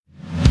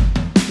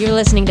You're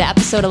listening to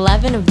episode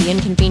 11 of the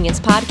Inconvenience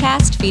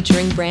Podcast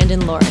featuring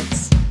Brandon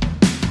Lawrence.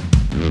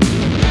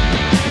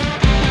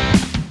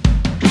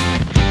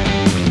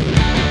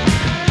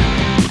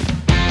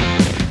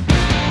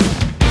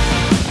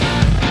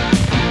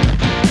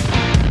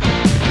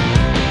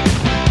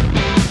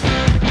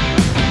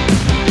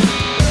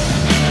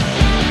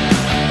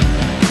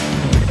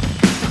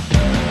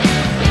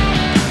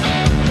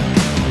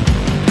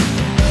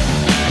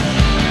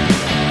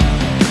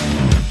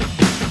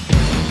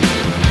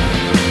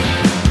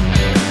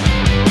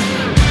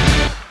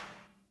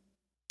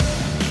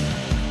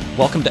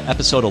 Welcome to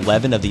episode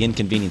 11 of the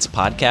Inconvenience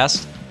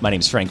Podcast. My name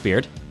is Frank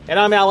Beard. And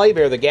I'm Al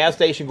Abear, the Gas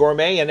Station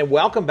Gourmet, and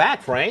welcome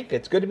back, Frank.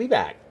 It's good to be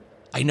back.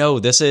 I know,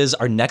 this is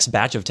our next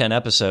batch of 10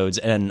 episodes,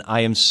 and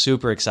I am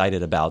super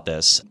excited about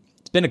this.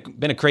 It's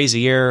been a crazy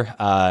year.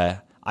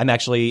 I'm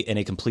actually in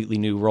a completely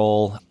new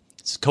role.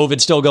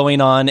 COVID's still going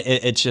on.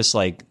 It's just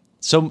like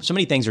so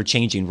many things are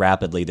changing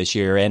rapidly this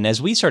year. And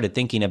as we started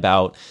thinking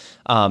about,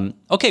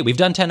 okay, we've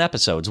done 10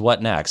 episodes.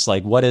 What next?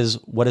 Like,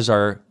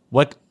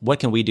 what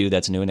can we do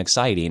that's new and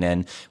exciting?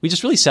 And we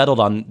just really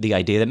settled on the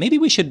idea that maybe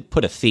we should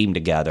put a theme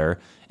together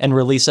and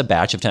release a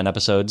batch of 10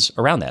 episodes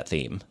around that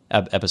theme,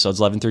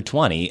 episodes 11 through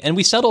 20. And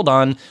we settled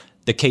on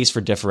the case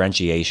for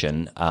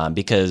differentiation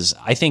because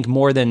I think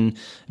more than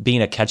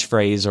being a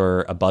catchphrase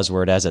or a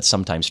buzzword as it's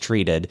sometimes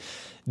treated,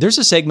 there's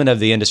a segment of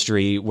the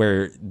industry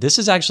where this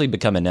has actually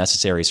become a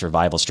necessary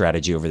survival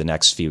strategy over the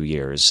next few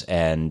years.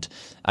 And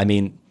I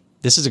mean,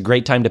 this is a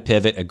great time to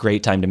pivot, a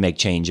great time to make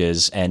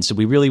changes. And so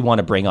we really want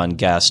to bring on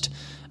guests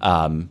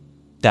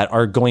that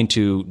are going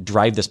to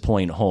drive this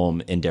point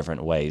home in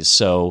different ways.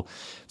 So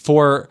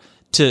to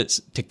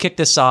kick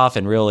this off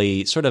and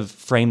really sort of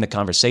frame the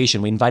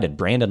conversation, we invited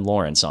Brandon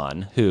Lawrence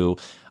on, who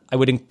I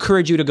would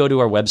encourage you to go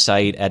to our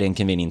website at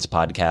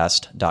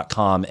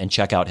inconveniencepodcast.com and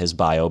check out his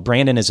bio.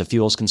 Brandon is a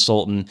fuels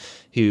consultant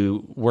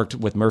who worked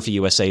with Murphy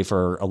USA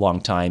for a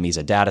long time. He's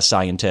a data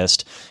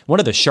scientist,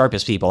 one of the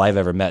sharpest people I've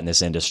ever met in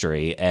this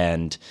industry.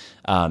 And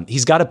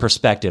he's got a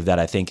perspective that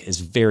I think is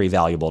very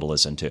valuable to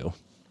listen to.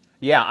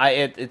 Yeah,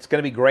 it's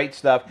going to be great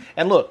stuff.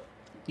 And look,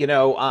 you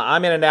know,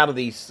 I'm in and out of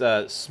these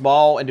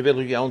small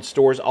individually owned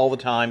stores all the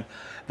time.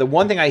 The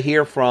one thing I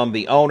hear from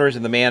the owners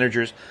and the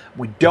managers,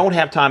 we don't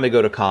have time to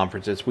go to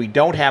conferences. We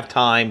don't have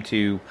time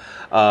to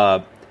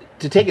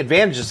take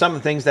advantage of some of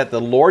the things that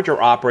the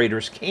larger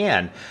operators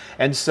can.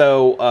 And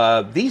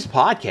so these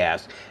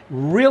podcasts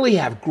really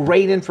have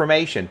great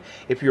information.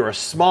 If you're a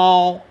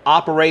small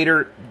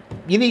operator,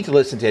 you need to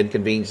listen to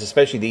Inconvenience,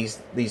 especially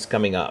these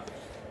coming up.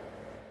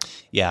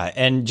 Yeah,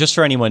 and just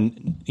for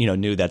anyone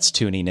new that's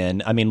tuning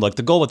in, I mean, look,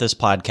 the goal with this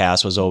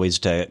podcast was always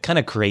to kind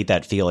of create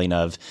that feeling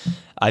of,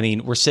 I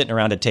mean, we're sitting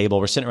around a table,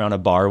 we're sitting around a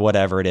bar,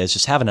 whatever it is,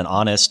 just having an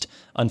honest,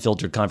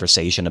 unfiltered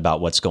conversation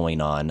about what's going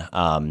on.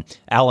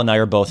 Al and I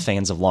are both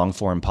fans of long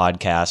form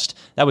podcast.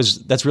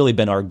 That's really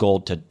been our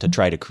goal to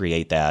try to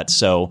create that.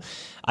 So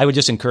I would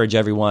just encourage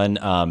everyone,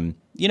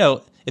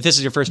 if this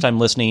is your first time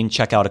listening,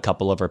 check out a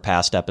couple of our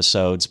past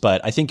episodes,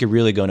 but I think you're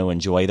really going to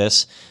enjoy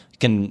this. You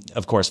can,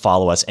 of course,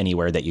 follow us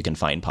anywhere that you can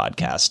find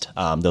podcast.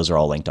 Those are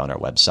all linked on our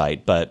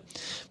website. But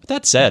with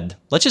that said,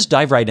 let's just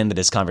dive right into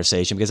this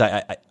conversation because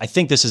I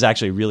think this is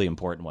actually a really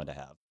important one to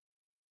have.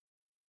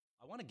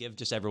 I want to give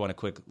just everyone a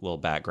quick little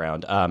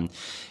background.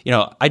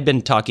 I'd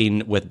been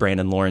talking with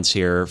Brandon Lawrence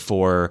here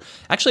for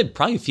actually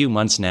probably a few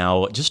months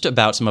now, just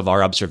about some of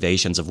our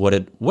observations of what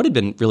had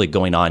been really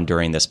going on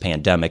during this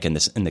pandemic in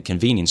the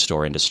convenience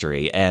store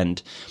industry.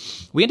 And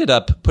we ended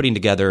up putting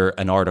together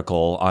an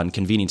article on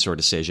convenience store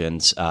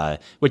decisions,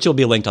 which will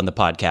be linked on the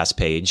podcast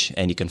page,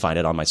 and you can find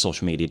it on my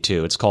social media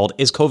too. It's called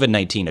 "Is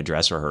COVID-19 a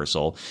Dress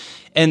Rehearsal?"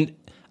 And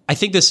I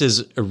think this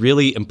is a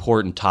really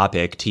important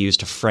topic to use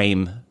to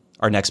frame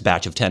our next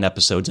batch of 10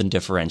 episodes in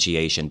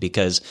differentiation,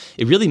 because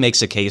it really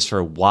makes a case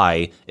for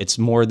why it's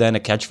more than a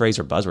catchphrase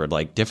or buzzword.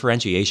 Like,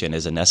 differentiation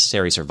is a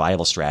necessary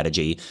survival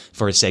strategy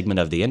for a segment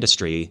of the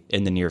industry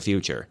in the near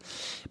future.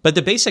 But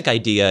the basic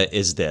idea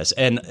is this,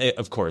 and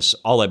of course,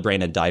 I'll let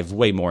Brandon dive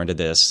way more into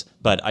this,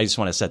 but I just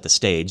want to set the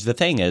stage. The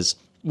thing is,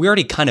 we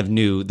already kind of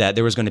knew that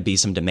there was going to be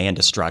some demand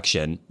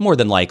destruction, more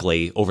than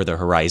likely over the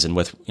horizon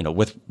with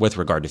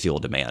regard to fuel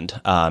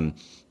demand.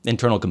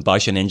 Internal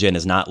combustion engine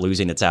is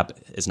losing its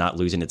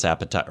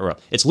appetite, or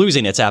it's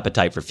losing its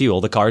appetite for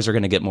fuel. The cars are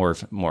going to get more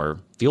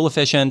fuel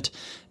efficient.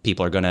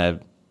 People are going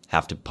to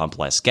have to pump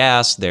less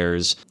gas.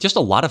 There's just a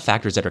lot of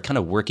factors that are kind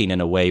of working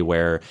in a way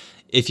where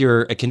if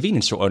you're a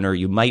convenience store owner,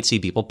 you might see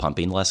people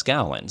pumping less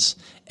gallons.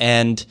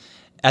 And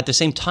at the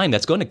same time,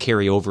 that's going to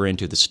carry over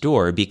into the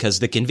store because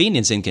the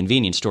convenience in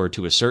convenience store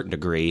to a certain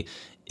degree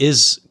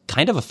is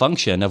kind of a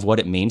function of what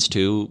it means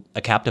to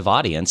a captive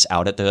audience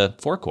out at the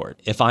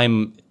forecourt. If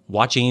I'm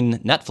watching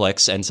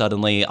Netflix and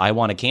suddenly I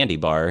want a candy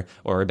bar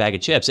or a bag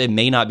of chips, it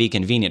may not be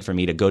convenient for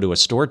me to go to a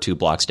store 2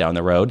 blocks down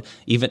the road,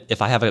 even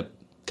if I have a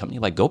company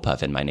like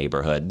GoPuff in my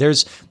neighborhood.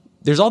 There's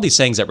all these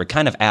things that were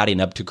kind of adding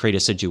up to create a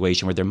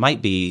situation where there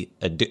might be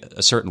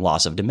a certain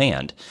loss of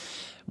demand.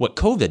 What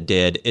COVID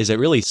did is it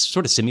really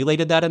sort of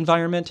simulated that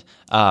environment,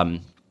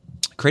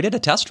 created a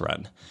test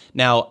run.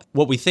 Now,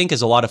 what we think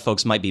is a lot of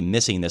folks might be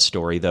missing this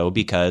story, though,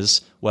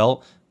 because,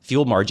 well,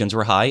 fuel margins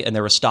were high and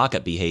there was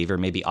stock-up behavior,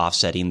 maybe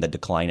offsetting the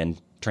decline in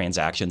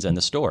transactions in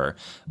the store.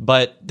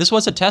 But this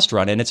was a test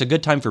run, and it's a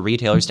good time for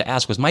retailers to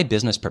ask, was my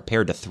business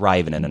prepared to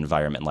thrive in an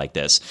environment like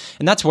this?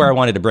 And that's where I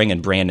wanted to bring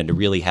in Brandon to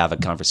really have a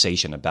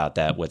conversation about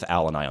that with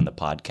Al and I on the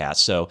podcast.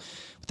 So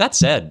with that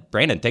said,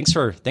 Brandon, thanks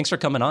for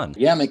coming on.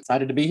 Yeah, I'm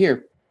excited to be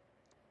here.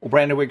 Well,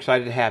 Brandon, we're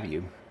excited to have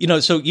you.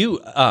 So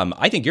you,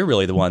 I think you're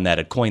really the one that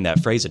had coined that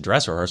phrase, a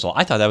dress rehearsal.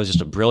 I thought that was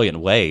just a brilliant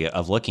way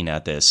of looking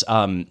at this.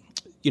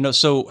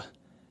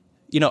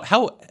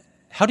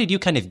 How did you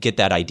kind of get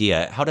that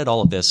idea? How did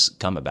all of this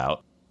come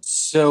about?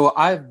 So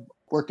I've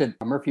worked at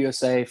Murphy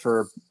USA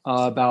for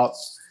about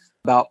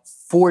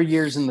 4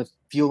 years in the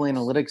fuel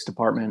analytics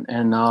department.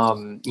 And,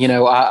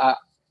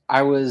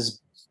 I was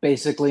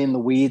basically in the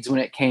weeds when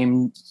it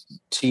came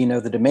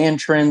to, the demand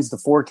trends, the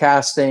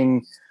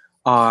forecasting,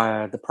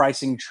 the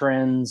pricing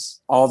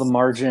trends, all the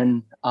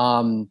margin.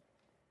 And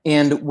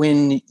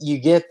when you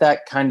get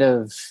that kind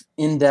of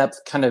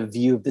in-depth kind of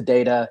view of the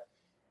data,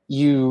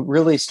 you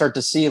really start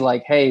to see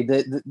like, hey,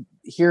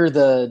 here are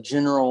the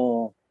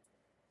general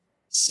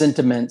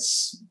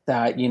sentiments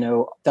that,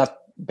 that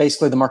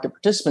basically the market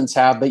participants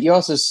have, but you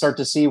also start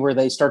to see where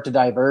they start to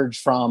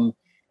diverge from,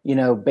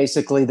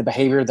 basically the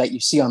behavior that you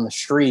see on the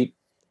street.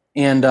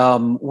 And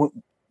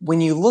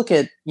when you look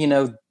at,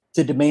 the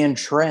demand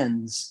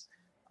trends,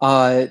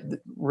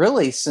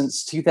 really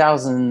since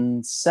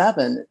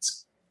 2007,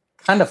 it's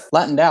kind of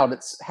flattened out.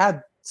 It's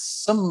had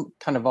some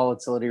kind of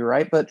volatility,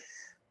 right?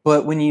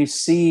 But when you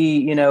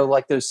see,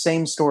 like those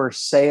same store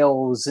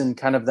sales and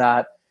kind of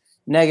that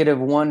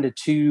 -1 to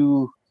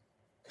 2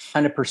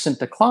 kind of percent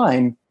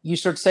decline, you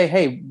start to say,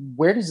 hey,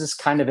 where does this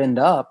kind of end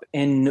up?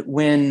 And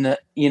when,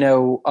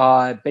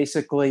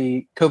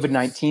 basically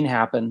COVID-19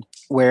 happened,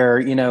 where,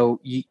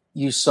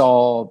 you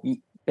saw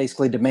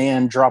basically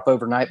demand drop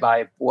overnight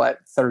by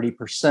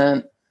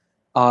 30%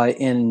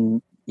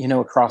 in,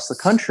 across the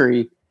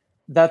country.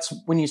 That's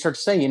when you start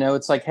to say,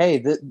 it's like,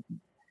 hey,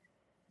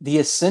 the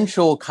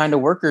essential kind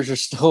of workers are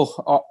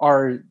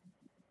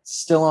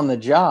still on the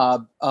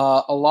job.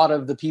 A lot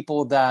of the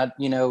people that,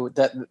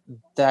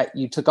 that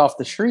you took off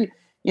the street,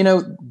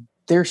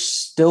 they're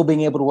still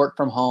being able to work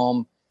from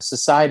home.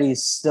 Society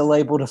is still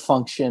able to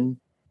function.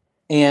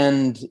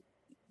 And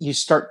you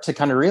start to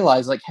kind of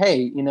realize like,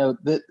 hey,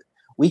 that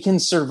we can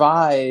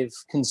survive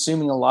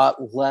consuming a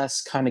lot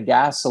less kind of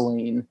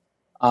gasoline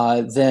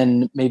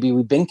than maybe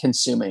we've been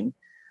consuming.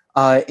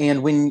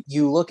 And when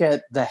you look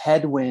at the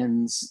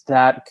headwinds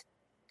that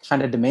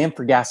kind of demand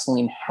for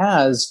gasoline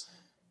has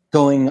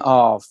going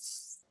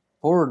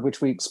forward,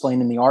 which we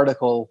explained in the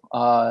article,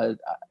 I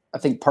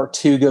think part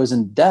 2 goes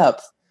in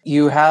depth.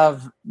 You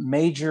have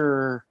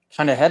major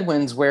kind of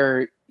headwinds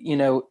where,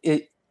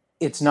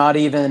 it's not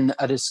even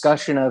a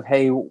discussion of,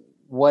 hey,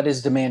 what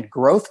is demand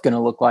growth going to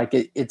look like?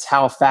 It's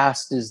how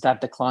fast is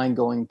that decline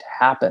going to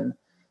happen?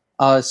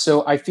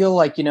 So I feel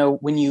like,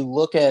 when you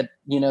look at,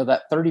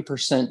 that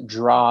 30%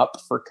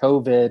 drop for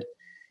COVID,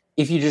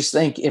 if you just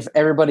think if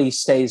everybody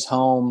stays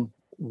home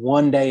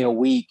 1 day a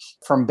week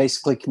from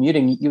basically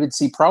commuting, you would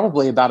see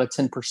probably about a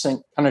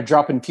 10% kind of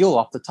drop in fuel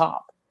off the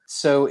top.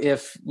 So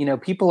if,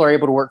 people are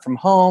able to work from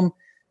home,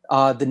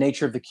 the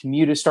nature of the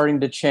commute is starting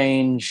to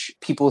change.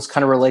 People's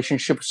kind of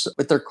relationships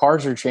with their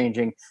cars are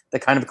changing. The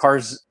kind of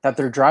cars that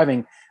they're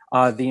driving,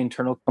 the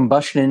internal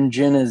combustion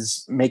engine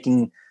is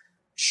making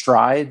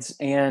strides.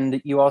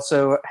 And you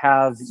also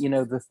have,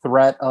 the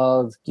threat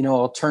of,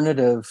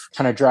 alternative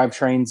kind of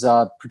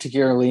drivetrains,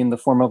 particularly in the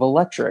form of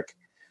electric.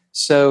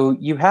 So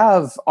you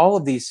have all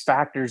of these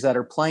factors that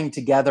are playing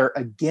together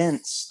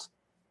against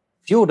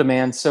fuel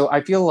demand. So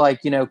I feel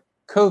like,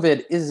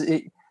 COVID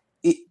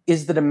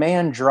is the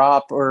demand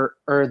drop or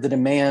the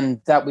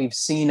demand that we've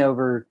seen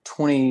over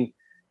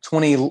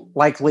 2020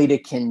 likely to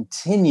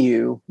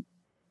continue?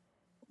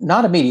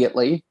 Not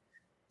immediately,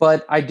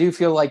 but I do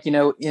feel like,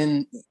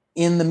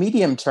 in the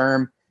medium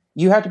term,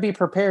 you have to be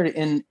prepared.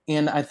 And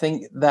I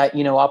think that,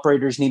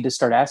 operators need to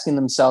start asking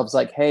themselves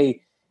like,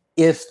 hey,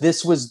 if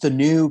this was the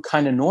new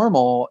kind of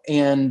normal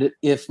and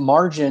if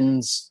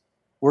margins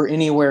were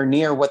anywhere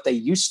near what they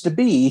used to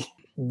be,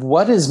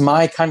 what does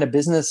my kind of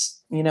business,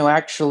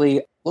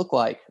 actually look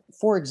like?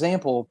 For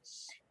example,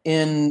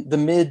 in the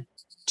mid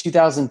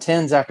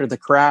 2010s, after the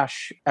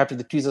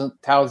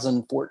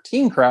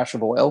 2014 crash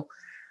of oil,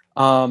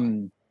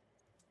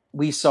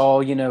 we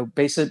saw,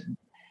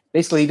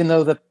 basically, even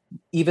though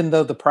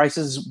the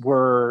prices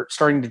were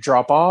starting to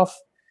drop off,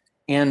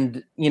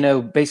 and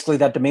basically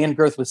that demand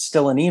growth was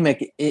still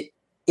anemic, it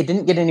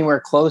didn't get anywhere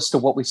close to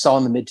what we saw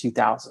in the mid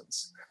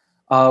 2000s.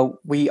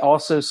 We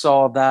also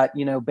saw that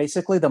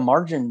basically the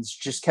margins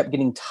just kept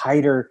getting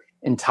tighter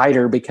and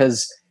tighter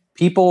because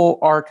people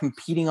are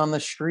competing on the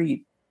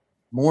street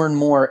more and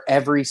more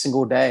every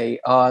single day.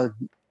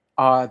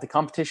 The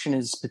competition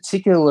is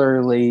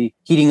particularly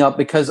heating up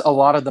because a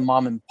lot of the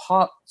mom and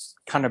pop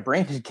kind of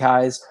branded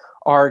guys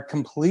are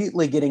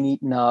completely getting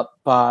eaten up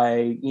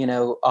by,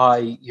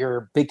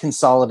 your big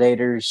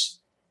consolidators,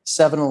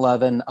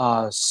 7-Eleven,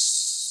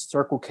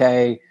 Circle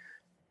K,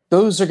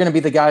 those are going to be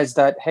the guys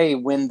that, hey,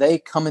 when they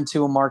come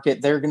into a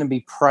market, they're going to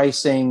be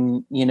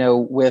pricing,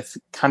 with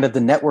kind of the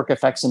network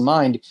effects in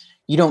mind.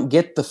 You don't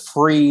get the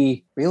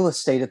free real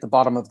estate at the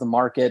bottom of the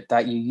market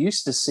that you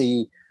used to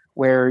see,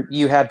 where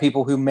you had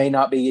people who may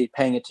not be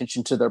paying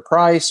attention to their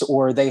price,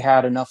 or they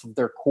had enough of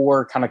their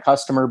core kind of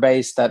customer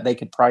base that they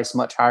could price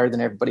much higher than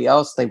everybody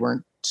else. They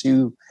weren't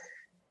too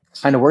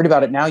kind of worried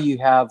about it. Now you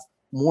have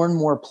more and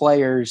more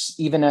players,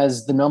 even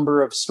as the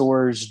number of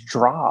stores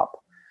drop.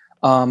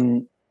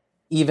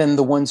 Even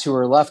the ones who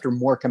are left are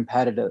more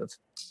competitive.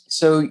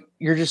 So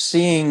you're just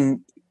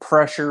seeing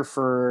pressure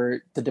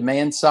for the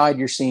demand side.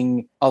 You're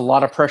seeing a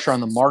lot of pressure on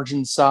the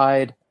margin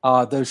side.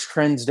 Those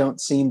trends don't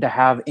seem to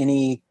have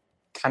any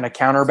kind of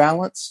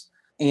counterbalance.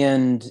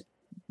 And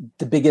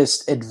the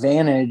biggest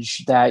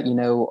advantage that,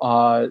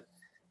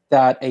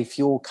 that a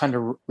fuel kind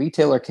of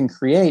retailer can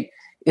create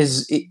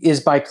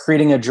is by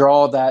creating a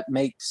draw that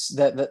makes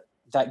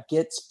that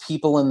gets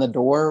people in the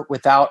door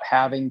without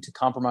having to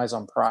compromise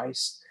on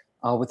price.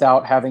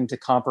 Without having to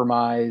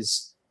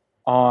compromise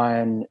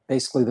on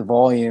basically the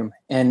volume.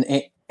 And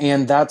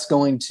that's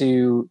going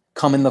to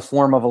come in the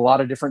form of a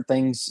lot of different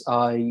things.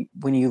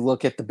 When you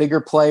look at the bigger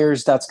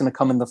players, that's going to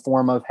come in the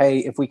form of, hey,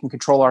 if we can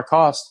control our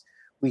cost,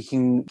 we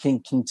can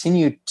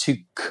continue to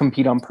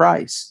compete on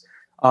price.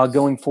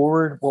 Going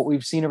forward, what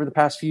we've seen over the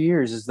past few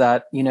years is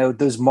that,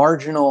 those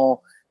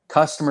marginal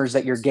customers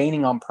that you're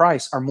gaining on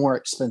price are more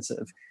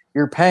expensive.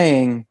 You're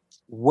paying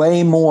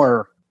way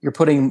more. You're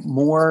putting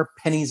more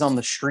pennies on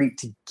the street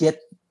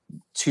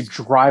to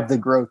drive the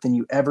growth than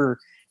you ever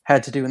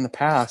had to do in the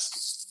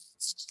past.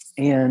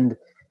 And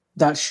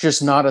that's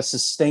just not a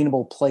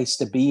sustainable place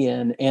to be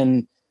in.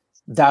 And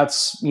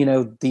that's,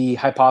 the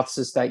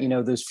hypothesis that,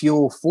 those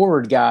fuel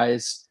forward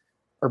guys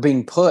are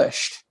being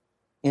pushed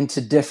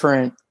into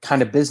different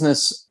kind of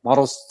business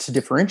models to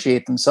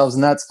differentiate themselves.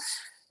 And that's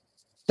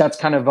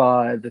kind of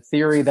the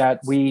theory that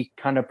we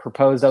kind of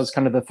proposed. That was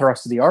kind of the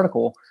thrust of the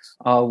article.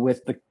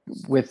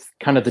 With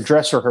kind of the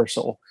dress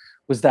rehearsal,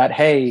 was that,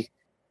 hey,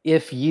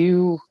 if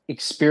you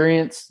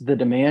experience the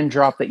demand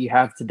drop that you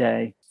have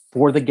today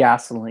for the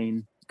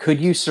gasoline,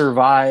 could you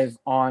survive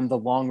on the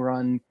long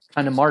run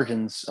kind of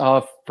margins?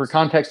 For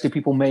context, who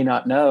people may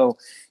not know,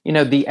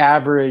 the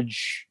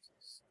average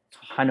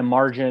kind of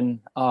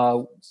margin,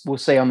 we'll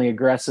say on the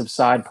aggressive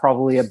side,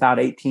 probably about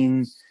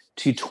 18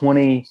 to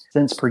 20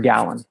 cents per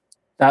gallon.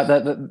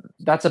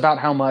 That's about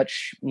how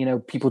much,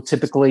 people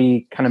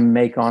typically kind of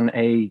make on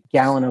a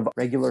gallon of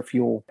regular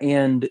fuel.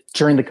 And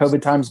during the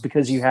COVID times,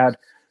 because you had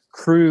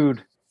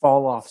crude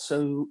fall off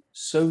so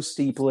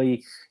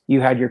steeply,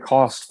 you had your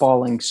cost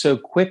falling so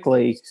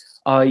quickly,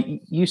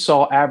 you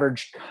saw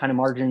average kind of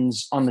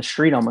margins on the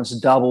street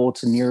almost double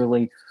to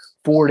nearly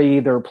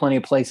 40. There were plenty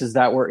of places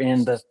that were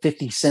in the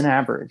 50-cent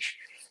average.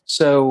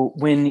 So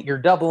when you're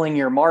doubling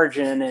your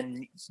margin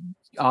and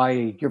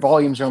your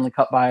volumes are only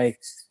cut by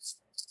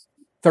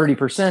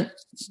 30%,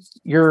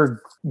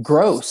 your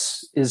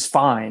gross is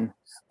fine.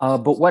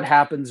 But what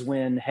happens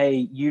when,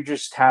 hey, you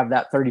just have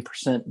that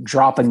 30%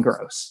 drop in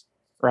gross,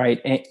 right?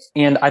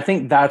 And I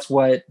think that's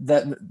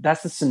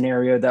that's the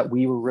scenario that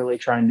we were really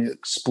trying to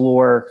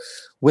explore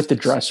with the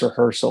dress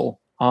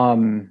rehearsal.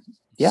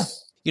 Yeah.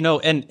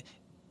 And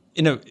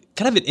in a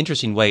kind of an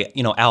interesting way,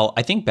 Al,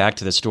 I think back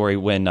to the story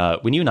when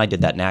you and I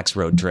did that NACS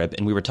road trip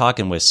and we were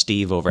talking with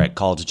Steve over at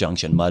College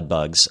Junction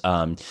Mudbugs.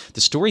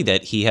 The story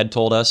that he had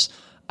told us,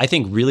 I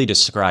think really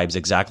describes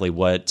exactly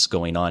what's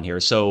going on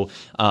here. So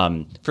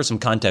for some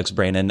context,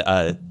 Brandon,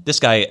 this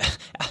guy,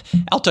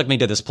 Al took me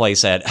to this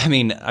place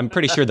I'm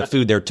pretty sure the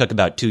food there took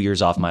about 2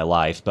 years off my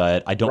life,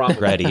 but I don't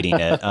regret eating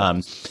it.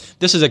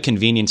 This is a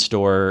convenience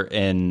store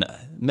in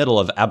middle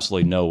of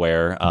absolutely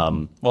nowhere.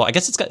 Well, I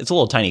guess it's a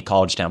little tiny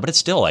college town, but it's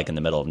still like in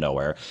the middle of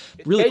nowhere.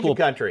 Really Cajun cool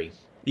country.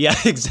 Yeah,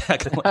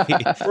 exactly.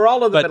 We're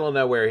all in the middle of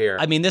nowhere here.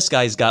 This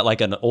guy's got like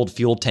an old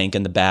fuel tank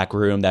in the back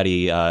room that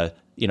he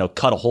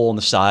cut a hole in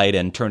the side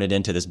and turn it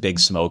into this big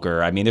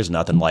smoker. There's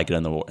nothing like it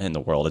in the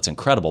world. It's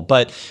incredible.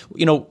 But,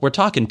 we're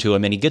talking to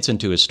him and he gets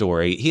into his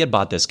story. He had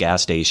bought this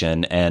gas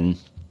station and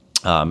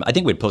I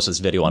think we'd posted this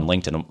video on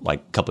LinkedIn like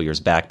a couple years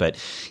back, but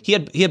he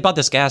had bought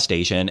this gas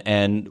station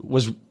and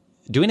was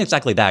doing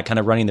exactly that, kind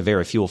of running the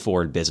very fuel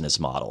forward business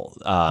model.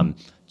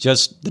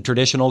 Just the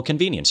traditional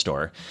convenience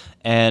store.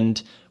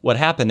 And what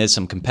happened is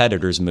some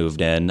competitors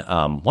moved in.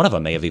 One of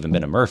them may have even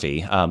been a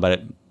Murphy, but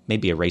it may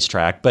be a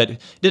racetrack,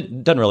 but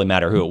it doesn't really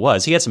matter who it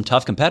was. He had some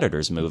tough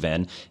competitors move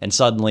in, and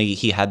suddenly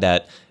he had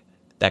that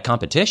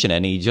competition,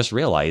 and he just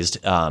realized,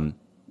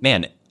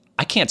 man,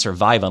 I can't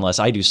survive unless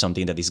I do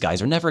something that these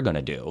guys are never going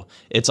to do.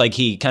 It's like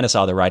he kind of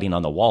saw the writing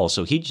on the wall,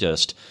 so he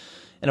just,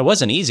 and it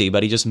wasn't easy,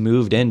 but he just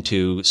moved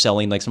into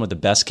selling like some of the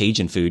best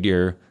Cajun food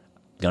you're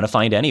going to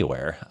find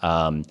anywhere.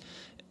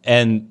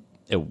 And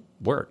it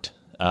worked.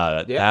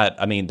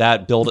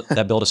 That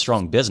built a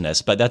strong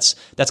business, but that's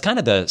kind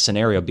of the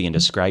scenario being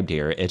described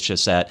here. It's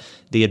just that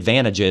the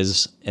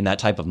advantages in that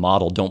type of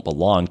model don't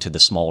belong to the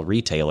small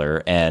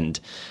retailer, and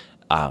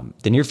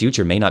the near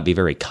future may not be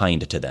very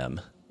kind to them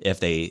if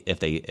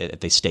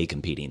they stay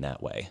competing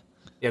that way.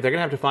 Yeah, they're going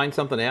to have to find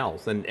something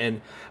else.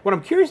 And what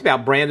I'm curious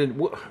about,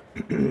 Brandon,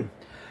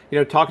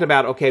 talking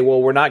about, okay,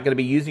 well, we're not going to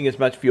be using as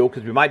much fuel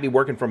because we might be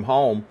working from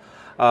home.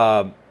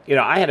 I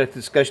had a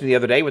discussion the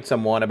other day with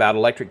someone about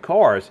electric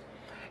cars.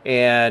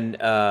 And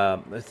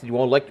I said,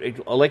 well,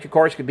 electric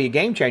cars could be a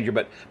game changer.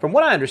 But from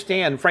what I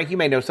understand, Frank, you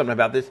may know something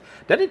about this.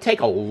 Doesn't it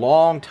take a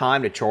long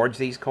time to charge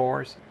these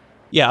cars?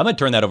 Yeah, I'm going to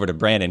turn that over to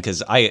Brandon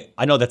because I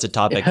know that's a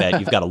topic that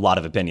you've got a lot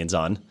of opinions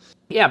on.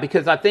 Yeah,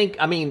 because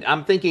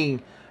I'm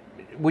thinking,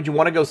 would you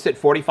want to go sit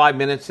 45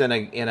 minutes in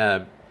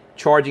a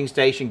charging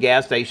station,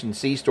 gas station,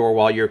 C-store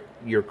while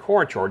your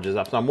car charges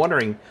up? So I'm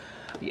wondering,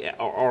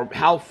 or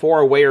how far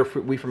away are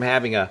we from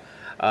having an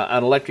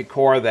electric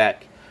car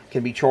that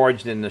can be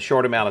charged in a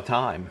short amount of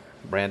time,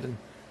 Brandon?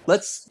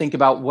 Let's think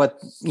about what,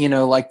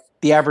 like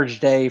the average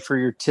day for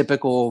your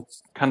typical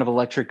kind of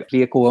electric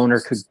vehicle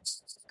owner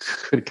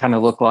could kind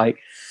of look like.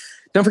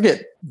 Don't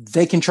forget,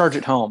 they can charge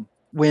at home.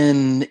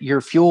 When your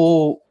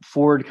fuel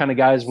forward kind of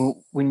guys,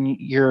 when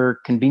your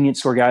convenience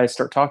store guys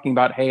start talking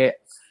about, hey,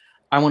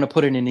 I want to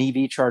put in an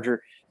EV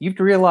charger, you have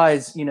to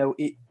realize,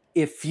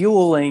 if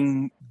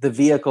fueling the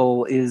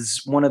vehicle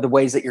is one of the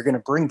ways that you're going to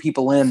bring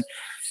people in,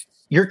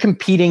 you're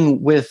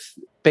competing with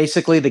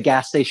basically the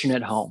gas station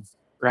at home,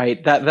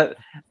 right?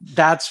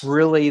 That's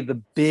really the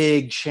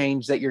big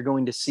change that you're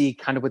going to see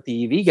kind of with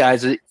the EV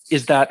guys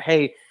is that,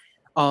 hey,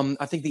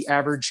 I think the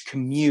average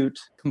commute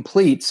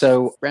complete,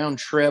 so round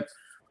trip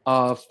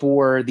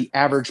for the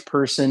average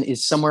person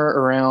is somewhere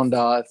around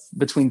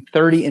between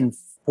 30 and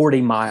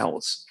 40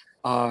 miles.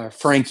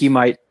 Frank, you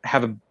might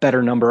have a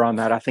better number on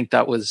that. I think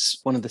that was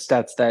one of the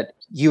stats that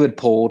you had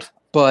pulled,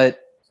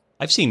 but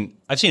I've seen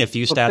a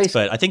few stats,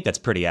 but I think that's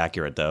pretty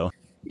accurate though.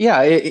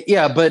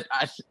 Yeah. But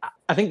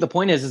I think the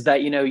point is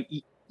that,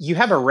 you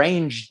have a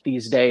range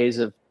these days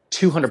of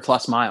 200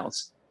 plus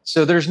miles.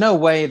 So there's no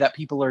way that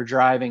people are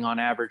driving on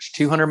average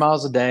 200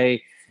 miles a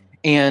day.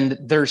 And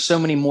there's so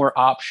many more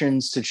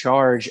options to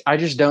charge. I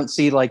just don't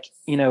see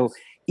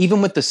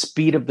even with the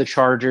speed of the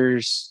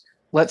chargers,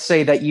 let's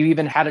say that you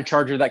even had a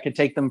charger that could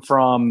take them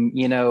from,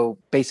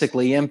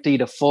 basically empty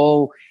to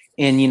full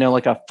in,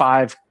 like a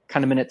 5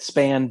 kind of minute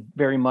span,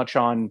 very much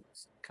on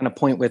kind of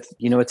point with,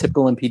 a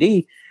typical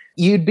MPD.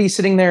 You'd be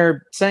sitting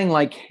there saying,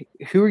 like,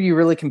 who are you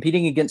really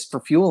competing against for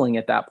fueling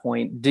at that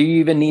point? Do you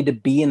even need to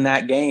be in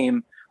that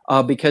game?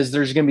 Because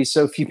there's going to be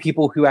so few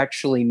people who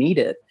actually need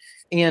it.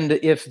 And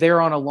if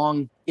they're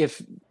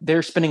if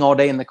they're spending all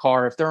day in the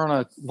car, if they're on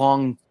a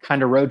long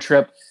kind of road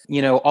trip,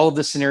 all of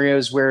the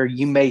scenarios where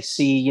you may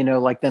see,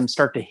 like them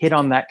start to hit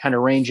on that kind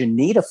of range and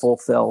need a full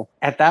fill,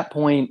 at that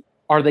point,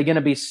 are they going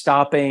to be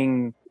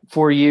stopping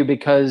for you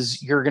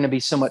because you're going to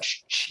be so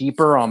much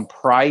cheaper on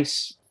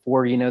price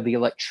for, the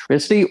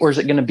electricity? Or is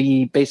it going to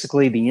be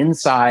basically the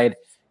inside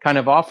kind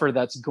of offer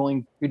that's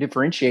going to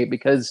differentiate?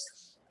 Because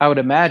I would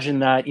imagine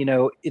that,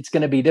 it's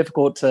going to be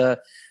difficult to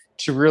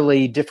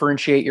really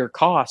differentiate your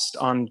cost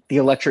on the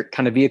electric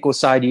kind of vehicle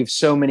side. You have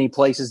so many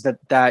places that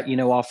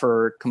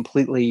offer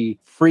completely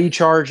free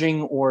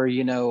charging, or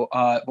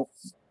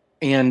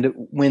and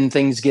when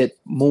things get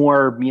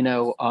more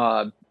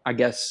I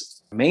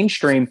guess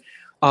mainstream,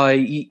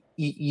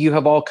 you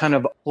have all kind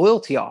of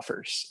loyalty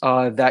offers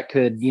that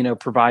could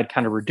provide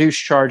kind of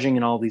reduced charging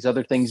and all these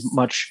other things,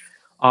 much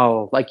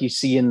like you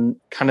see in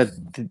kind of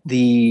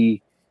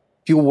the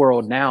fuel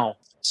world now.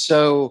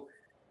 So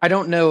I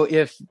don't know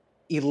if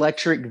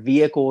electric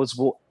vehicles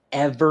will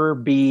ever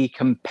be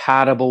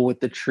compatible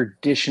with the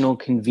traditional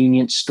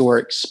convenience store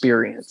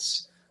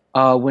experience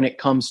when it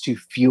comes to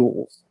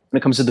fuel, when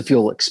it comes to the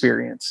fuel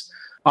experience.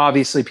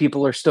 Obviously,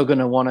 people are still going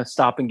to want to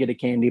stop and get a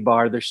candy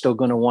bar. They're still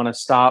going to want to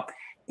stop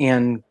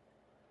and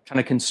kind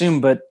of consume.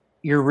 But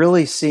you're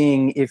really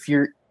seeing, if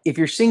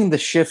you're seeing the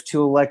shift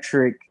to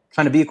electric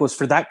kind of vehicles,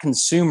 for that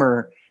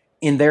consumer,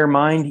 in their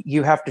mind,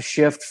 you have to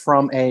shift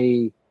from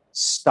a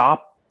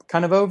stop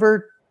kind of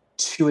over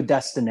to a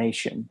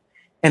destination.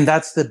 And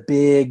that's the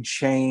big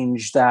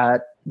change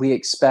that we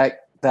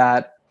expect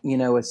that,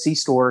 a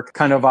C-store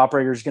kind of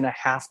operator is going to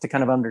have to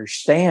kind of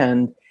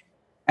understand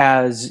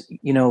as,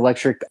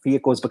 electric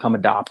vehicles become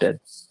adopted.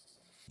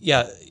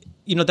 Yeah.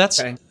 That's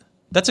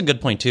a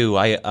good point too.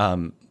 I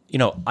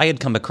had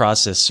come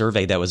across this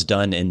survey that was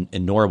done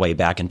in Norway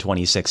back in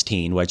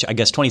 2016, which I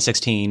guess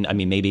 2016,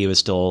 maybe it was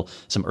still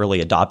some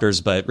early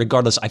adopters, but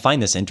regardless, I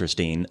find this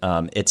interesting.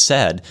 It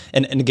said,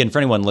 and again, for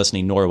anyone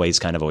listening, Norway's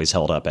kind of always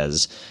held up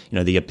as,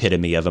 the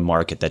epitome of a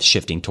market that's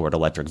shifting toward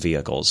electric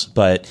vehicles.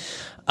 But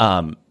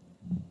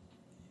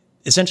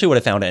essentially what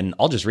I found, and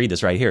I'll just read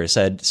this right here, it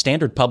said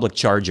standard public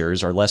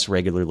chargers are less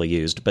regularly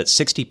used, but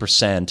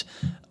 60%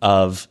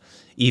 of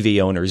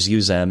EV owners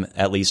use them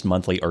at least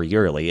monthly or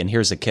yearly. And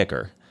here's the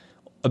kicker.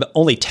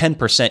 Only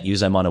 10% use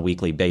them on a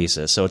weekly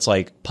basis. So it's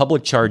like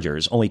public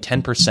chargers, only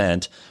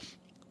 10%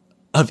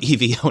 of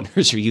EV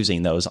owners are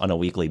using those on a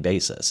weekly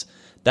basis.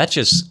 That's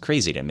just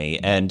crazy to me.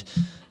 And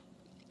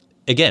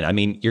again, I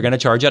mean, you're going to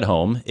charge at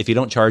home. If you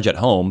don't charge at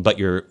home, but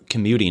you're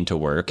commuting to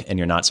work and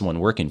you're not someone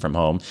working from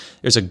home,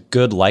 there's a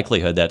good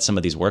likelihood that some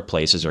of these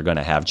workplaces are going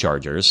to have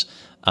chargers.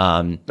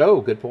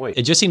 Good point.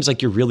 It just seems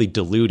like you're really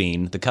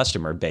diluting the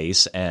customer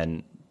base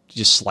and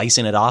just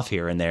slicing it off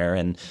here and there.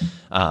 And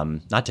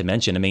not to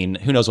mention, I mean,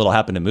 who knows what will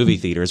happen to movie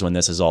theaters when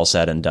this is all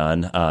said and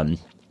done.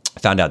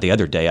 Found out the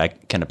other day I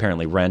can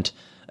apparently rent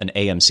an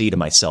AMC to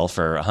myself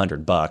for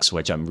 $100,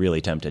 which I'm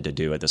really tempted to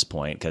do at this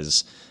point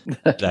because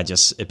that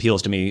just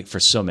appeals to me for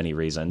so many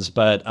reasons.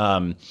 But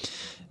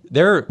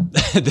they're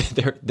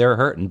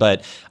hurting.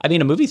 But I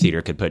mean, a movie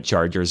theater could put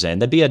chargers in.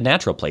 That'd be a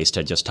natural place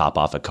to just top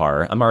off a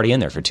car. I'm already in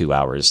there for 2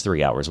 hours,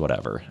 3 hours,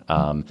 whatever.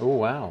 Oh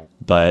wow!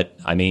 But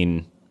I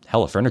mean,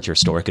 hell, a furniture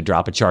store could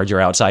drop a charger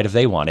outside if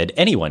they wanted.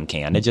 Anyone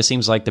can. It just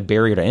seems like the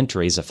barrier to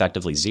entry is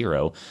effectively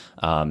zero.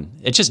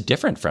 It's just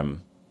different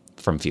from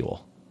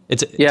fuel.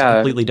 It's a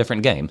completely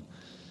different game.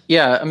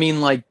 Yeah, I mean,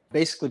 like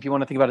basically, if you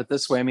want to think about it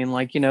this way, I mean,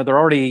 like, you know, they're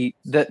already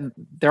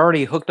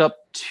hooked up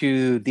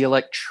to the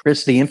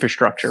electricity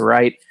infrastructure,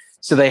 right?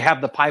 So they have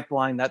the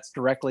pipeline that's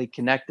directly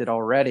connected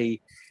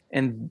already,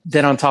 and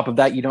then on top of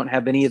that, you don't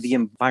have any of the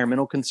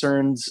environmental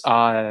concerns.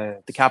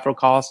 The capital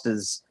cost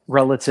is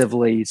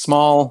relatively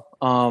small.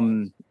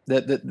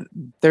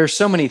 There's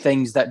so many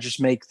things that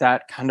just make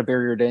that kind of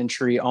barrier to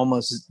entry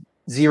almost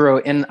zero.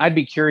 And I'd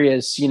be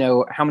curious, you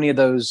know, how many of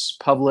those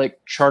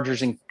public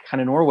chargers in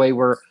kind of Norway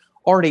were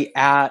already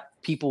at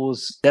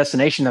people's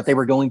destination that they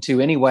were going to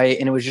anyway,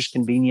 and it was just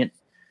convenient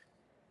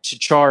to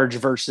charge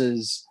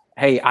versus,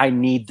 hey, I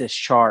need this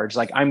charge.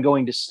 Like, I'm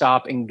going to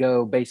stop and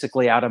go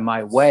basically out of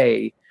my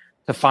way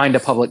to find a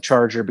public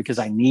charger because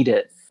I need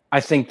it.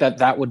 I think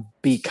that would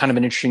be kind of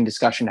an interesting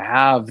discussion to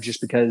have, just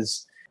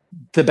because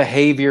the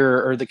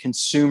behavior or the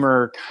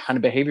consumer kind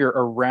of behavior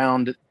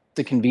around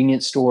the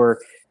convenience store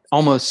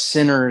almost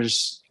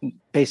centers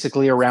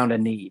basically around a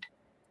need.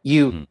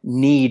 You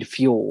need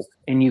fuel,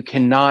 and you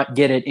cannot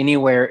get it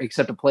anywhere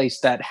except a place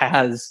that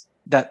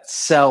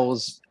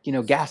sells, you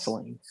know,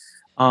 gasoline.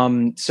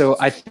 So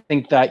I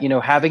think that, you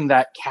know, having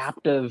that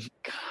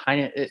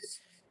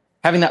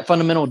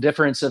fundamental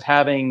difference of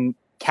having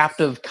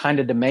captive kind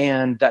of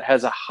demand that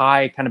has a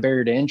high kind of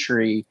barrier to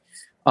entry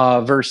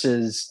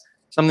versus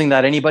something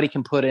that anybody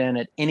can put in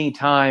at any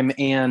time,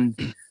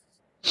 and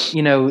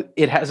you know,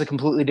 it has a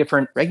completely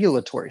different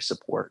regulatory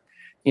support.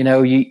 You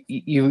know,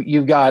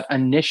 you've got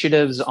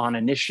initiatives to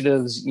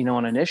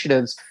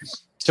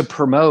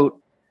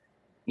promote,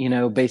 you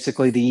know,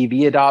 basically the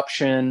EV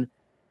adoption.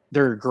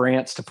 There are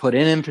grants to put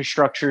in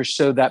infrastructure,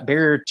 so that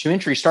barrier to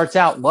entry starts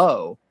out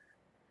low,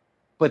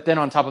 but then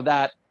on top of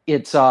that,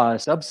 it's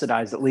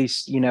subsidized, at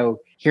least, you know,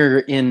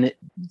 here in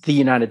the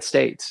United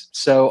States.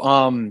 So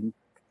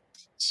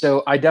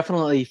I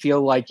definitely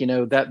feel like, you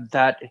know,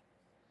 that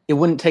it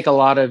wouldn't take a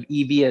lot of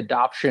EV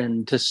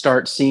adoption to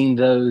start seeing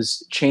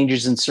those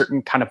changes in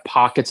certain kind of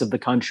pockets of the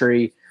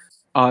country,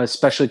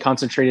 especially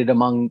concentrated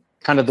among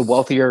kind of the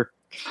wealthier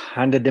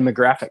kind of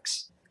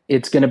demographics.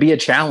 It's going to be a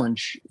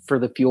challenge for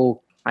the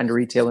fuel kind of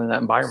retailer in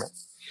that environment.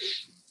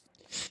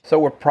 So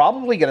we're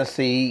probably going to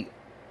see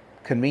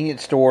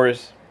convenience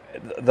stores,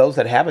 those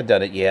that haven't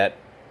done it yet,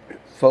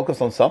 focus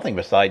on something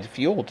besides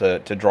fuel to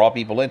draw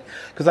people in.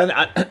 Because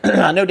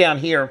I know down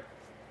here,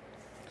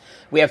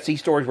 we have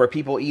C-stores where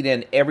people eat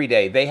in every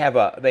day. They have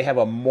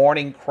a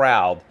morning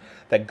crowd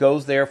that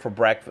goes there for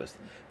breakfast.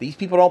 These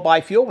people don't buy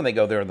fuel when they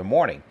go there in the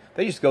morning.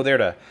 They just go there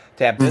to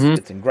have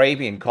biscuits and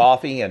gravy and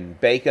coffee and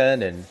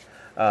bacon and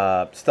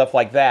stuff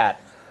like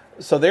that.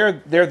 So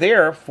they're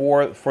there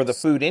for the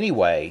food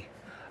anyway.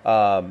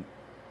 So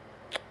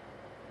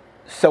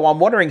I'm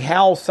wondering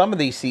how some of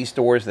these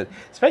C-stores, that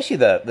especially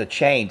the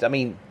chains. I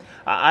mean,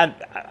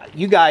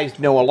 you guys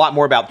know a lot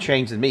more about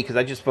chains than me because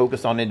I just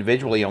focus on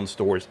individually owned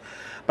stores.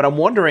 But I'm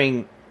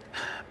wondering,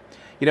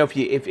 you know,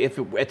 if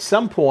at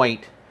some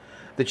point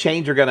the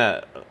chains are going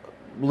to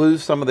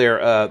lose some of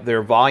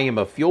their volume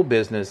of fuel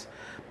business,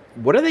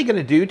 what are they going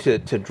to do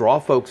to draw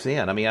folks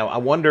in? I mean, I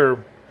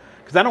wonder,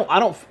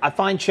 because I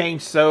find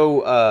chains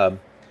so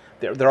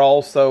they're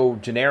all so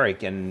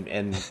generic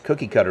and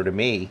cookie cutter to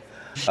me.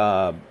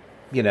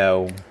 You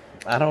know,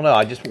 I don't know.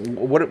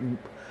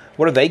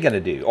 What are they going to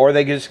do? Or are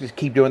they just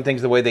keep doing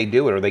things the way they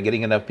do it? Are they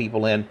getting enough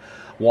people in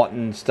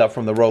wanting stuff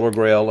from the roller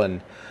grill and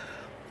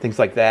things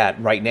like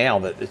that right now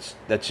that's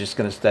just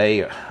going to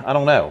stay? I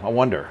don't know. I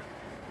wonder.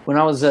 When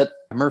I was at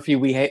Murphy,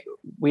 we had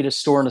a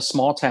store in a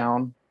small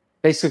town.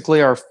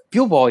 Basically, our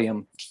fuel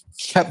volume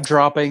kept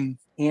dropping,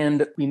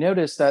 and we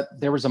noticed that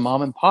there was a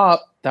mom and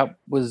pop that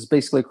was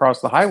basically across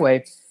the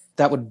highway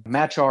that would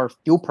match our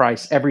fuel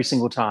price every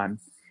single time.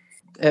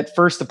 At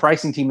first, the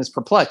pricing team was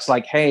perplexed,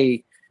 like,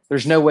 hey,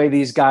 there's no way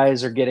these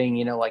guys are getting,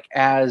 you know, like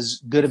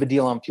as good of a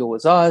deal on fuel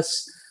as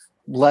us.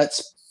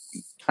 Let's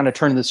kind of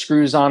turn the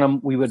screws on them.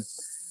 We would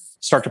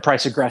start to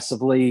price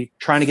aggressively,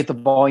 trying to get the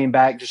volume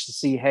back just to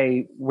see,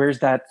 hey, where's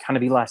that kind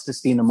of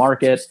elasticity in the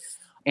market?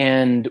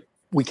 And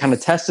we kind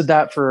of tested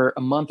that for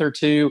a month or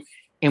two,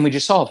 and we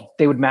just saw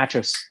they would match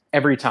us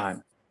every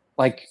time.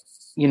 Like,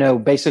 you know,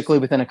 basically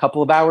within a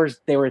couple of hours,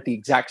 they were at the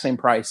exact same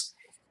price.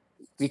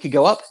 We could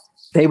go up,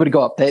 they would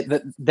go up.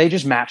 They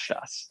just matched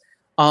us.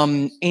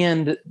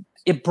 And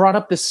it brought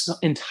up this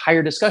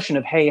entire discussion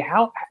of, hey,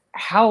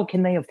 how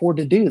can they afford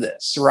to do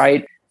this,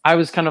 right? I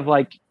was kind of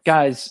like,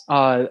 guys,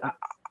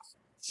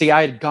 see,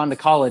 I had gone to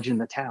college in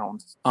the town.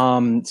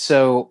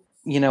 So,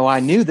 I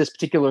knew this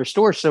particular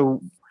store.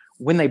 So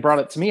when they brought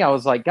it to me, I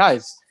was like,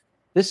 guys,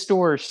 this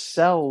store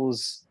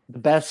sells the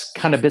best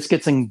kind of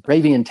biscuits and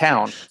gravy in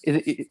town.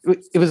 It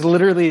was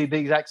literally the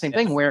exact same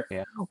thing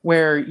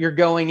where you're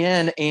going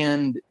in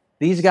and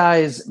these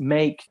guys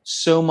make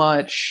so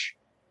much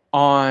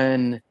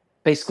on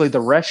basically the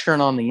restaurant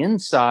on the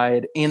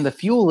inside, and the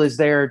fuel is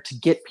there to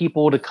get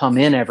people to come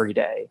in every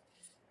day.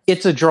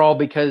 It's a draw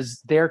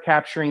because they're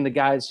capturing the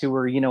guys who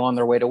are, on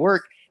their way to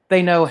work.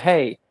 They know,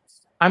 hey,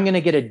 I'm going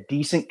to get a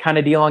decent kind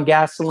of deal on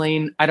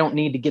gasoline. I don't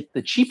need to get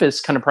the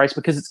cheapest kind of price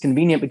because it's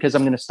convenient because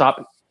I'm going to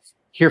stop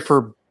here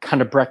for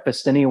kind of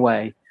breakfast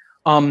anyway.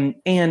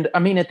 And I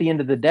mean, at the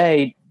end of the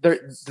day,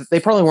 they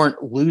probably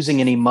weren't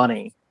losing any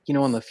money,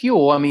 on the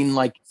fuel. I mean,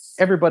 like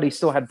everybody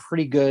still had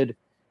pretty good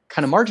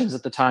kind of margins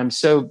at the time.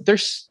 So they're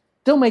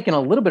still making a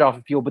little bit off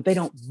of fuel, but they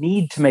don't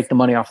need to make the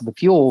money off of the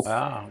fuel.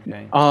 Oh,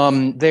 okay.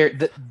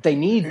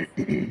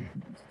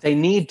 They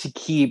need to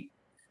keep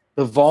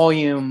the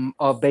volume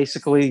of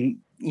basically,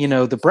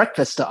 the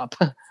breakfast up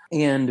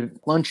and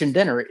lunch and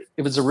dinner.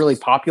 It was a really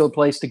popular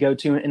place to go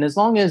to. And as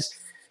long as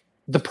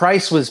the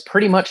price was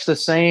pretty much the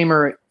same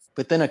or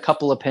within a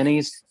couple of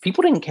pennies,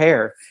 people didn't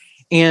care.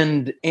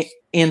 And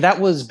that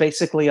was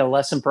basically a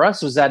lesson for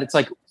us, was that it's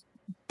like,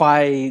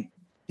 by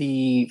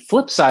the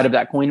flip side of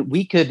that coin,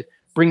 we could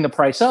bring the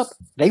price up,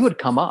 they would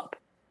come up.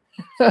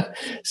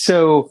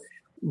 So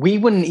we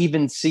wouldn't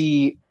even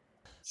see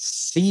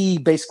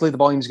basically the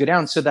volumes go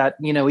down, so that,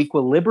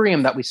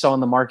 equilibrium that we saw in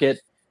the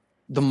market,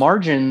 the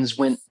margins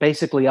went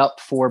basically up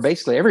for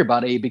basically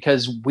everybody,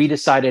 because we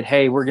decided,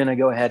 hey, we're going to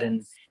go ahead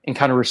and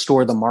kind of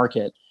restore the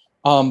market.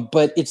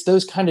 But it's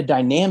those kind of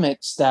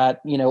dynamics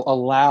that,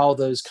 allow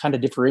those kind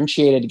of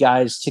differentiated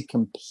guys to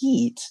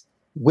compete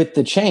with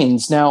the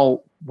chains.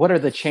 Now, what are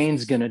the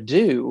chains going to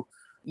do?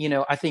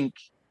 I think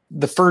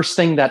the first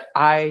thing that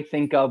I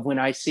think of when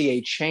I see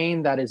a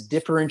chain that is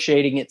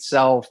differentiating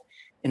itself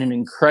in an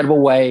incredible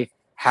way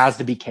has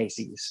to be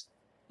Casey's.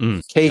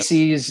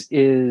 Casey's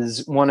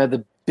is one of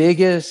the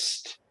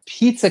biggest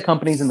pizza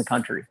companies in the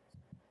country,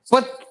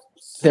 but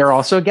they're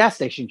also a gas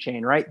station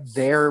chain, right?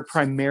 They're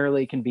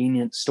primarily a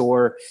convenience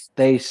store.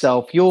 They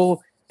sell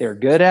fuel. They're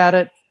good at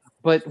it.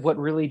 But what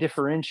really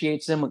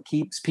differentiates them, what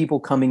keeps people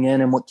coming in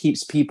and what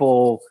keeps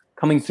people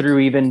coming through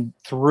even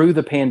through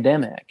the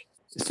pandemic,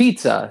 is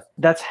pizza.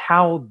 That's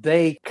how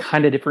they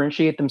kind of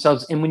differentiate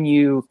themselves. And when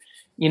you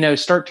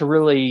start to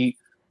really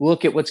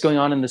look at what's going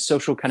on in the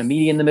social kind of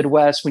media in the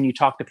Midwest, when you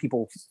talk to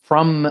people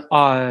from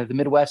the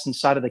Midwest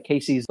inside of the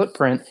Casey's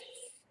footprint,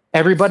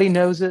 everybody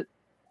knows it.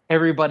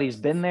 Everybody's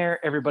been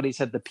there. Everybody's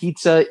had the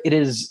pizza. It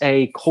is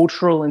a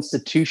cultural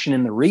institution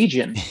in the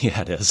region.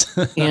 Yeah, it is.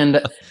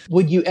 And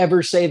would you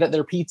ever say that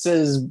their pizza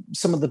is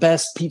some of the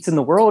best pizza in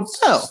the world?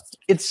 No,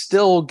 it's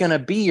still going to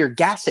be your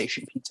gas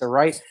station pizza,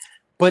 right?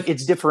 But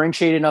it's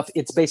differentiated enough.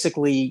 It's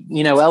basically,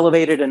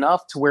 elevated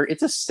enough to where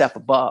it's a step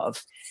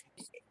above.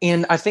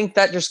 And I think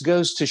that just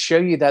goes to show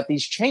you that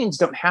these chains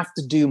don't have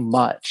to do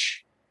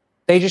much.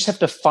 They just have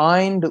to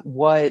find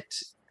what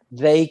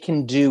they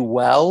can do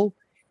well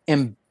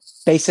and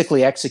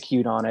basically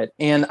execute on it.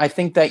 And I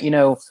think that,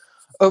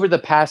 over the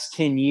past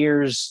 10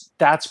 years,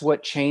 that's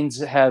what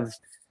chains have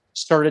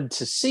started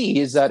to see,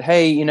 is that,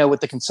 hey,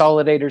 with the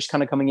consolidators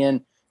kind of coming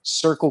in,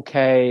 Circle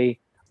K,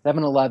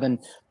 7-Eleven,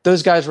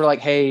 those guys were like,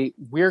 hey,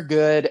 we're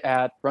good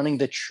at running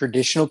the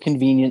traditional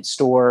convenience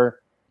store.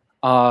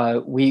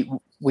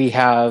 We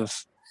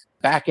have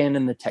back end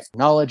and the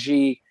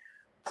technology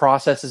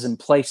processes in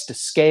place to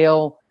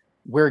scale.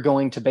 We're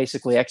going to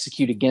basically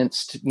execute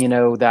against,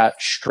 that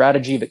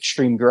strategy of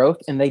extreme growth.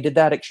 And they did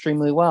that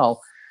extremely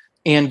well.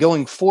 And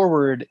going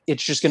forward,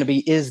 it's just going to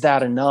be, is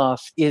that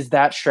enough? Is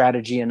that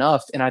strategy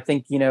enough? And I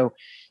think,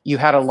 you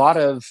had a lot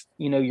of,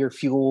 your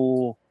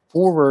fuel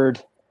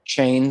forward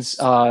chains,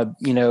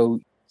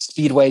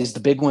 Speedway is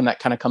the big one that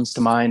kind of comes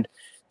to mind,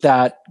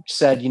 that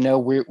said,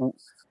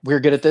 we're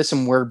good at this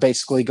and we're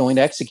basically going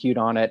to execute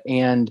on it.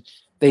 And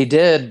they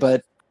did.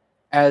 But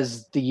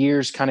as the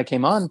years kind of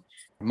came on,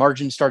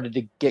 margins started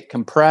to get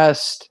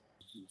compressed,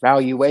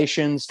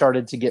 valuations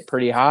started to get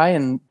pretty high.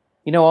 And,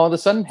 all of a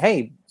sudden,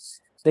 hey,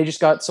 they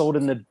just got sold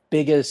in the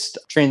biggest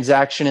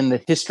transaction in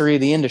the history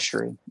of the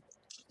industry.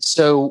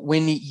 So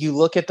when you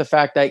look at the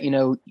fact that,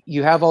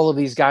 you have all of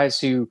these guys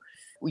who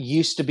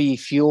used to be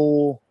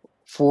fuel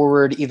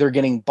forward, either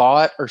getting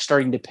bought or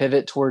starting to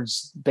pivot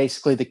towards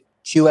basically the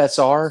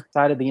QSR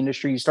side of the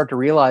industry, you start to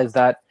realize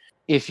that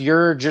if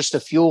you're just a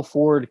fuel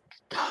forward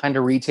kind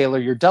of retailer,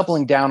 you're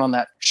doubling down on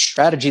that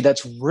strategy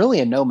that's really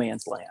a no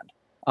man's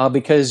land,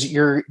 because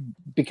your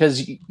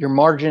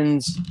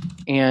margins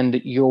and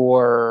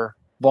your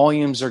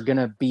volumes are going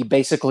to be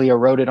basically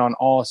eroded on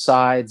all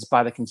sides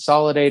by the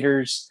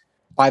consolidators,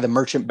 by the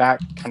merchant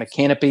backed kind of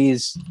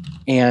canopies,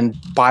 and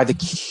by the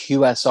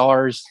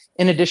QSRs,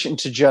 in addition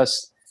to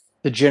just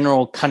the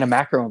general kind of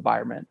macro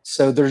environment.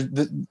 So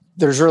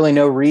there's really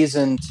no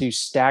reason to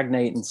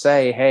stagnate and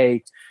say,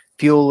 hey,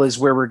 fuel is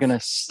where we're going to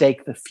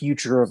stake the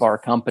future of our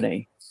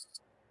company.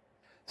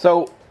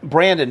 So,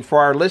 Brandon, for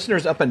our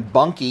listeners up in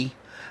Bunkie,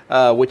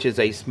 which is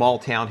a small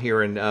town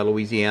here in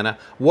Louisiana,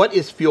 what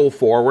is Fuel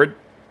Forward?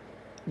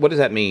 What does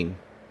that mean?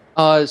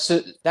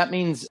 So that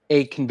means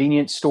a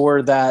convenience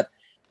store that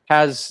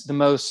has the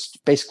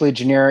most basically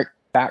generic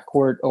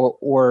backcourt,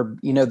 or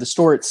the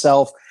store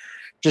itself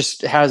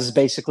just has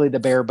basically the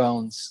bare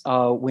bones.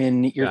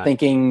 When you're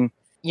thinking,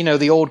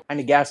 the old kind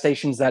of gas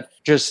stations that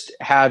just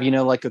have,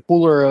 like a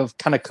cooler of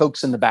kind of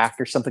Cokes in the back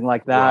or something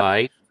like that.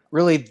 Right.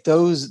 Really,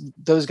 those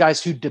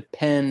guys who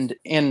depend,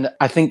 and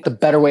I think the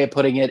better way of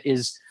putting it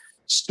is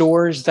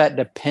stores that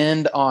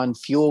depend on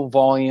fuel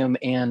volume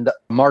and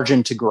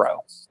margin to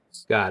grow.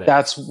 Got it.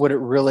 That's what it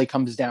really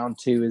comes down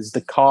to, is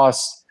the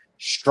cost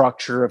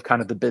structure of kind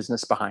of the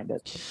business behind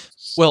it.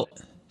 Well,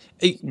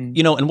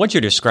 and what you're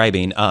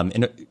describing,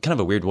 in a kind of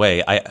a weird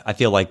way, I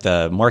feel like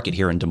the market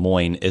here in Des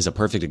Moines is a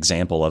perfect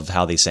example of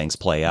how these things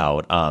play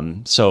out.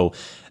 So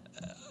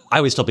I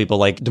always tell people,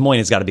 like, Des Moines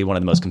has got to be one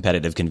of the most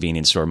competitive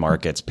convenience store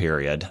markets,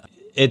 period.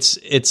 It's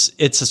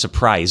a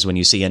surprise when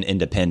you see an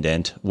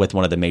independent with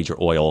one of the major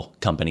oil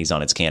companies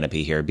on its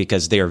canopy here,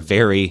 because they are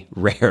very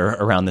rare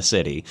around the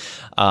city.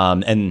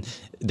 And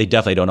they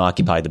definitely don't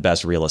occupy the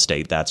best real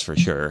estate, that's for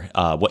sure.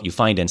 What you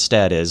find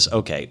instead is,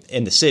 okay,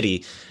 in the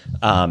city,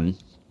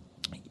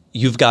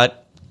 you've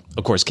got,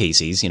 of course,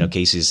 Casey's.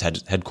 Casey's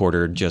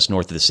headquartered just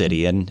north of the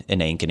city in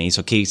Ankeny.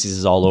 So Casey's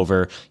is all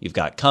over. You've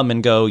got Come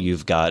and Go.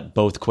 You've got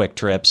both Quick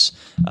Trips,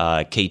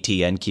 KT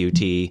and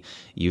QT.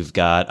 You've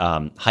got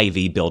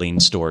Hy-Vee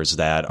building stores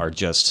that are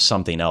just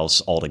something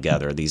else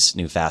altogether. These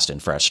new Fast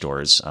and Fresh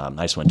stores. I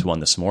just went to one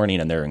this morning,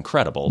 and they're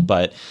incredible.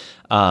 But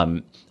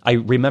I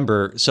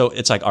remember, so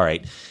it's like, all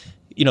right,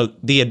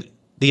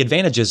 the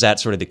advantages that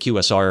sort of the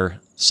QSR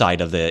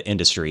side of the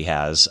industry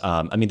has.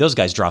 Those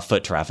guys draw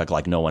foot traffic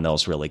like no one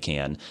else really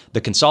can.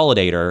 The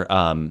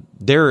consolidator,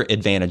 their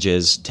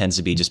advantages tends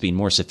to be just being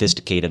more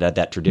sophisticated at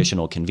that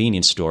traditional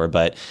convenience store,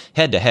 but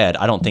head to head,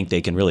 I don't think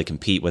they can really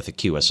compete with the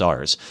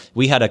QSRs.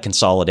 We had a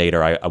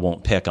consolidator I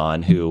won't pick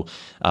on who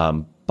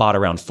bought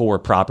around 4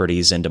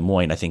 properties in Des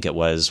Moines. I think it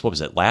was,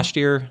 last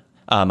year?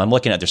 I'm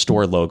looking at their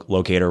store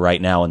locator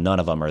right now, and none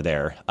of them are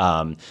there.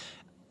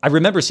 I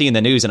remember seeing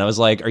the news and I was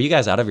like, are you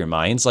guys out of your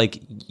minds?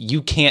 Like,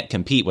 you can't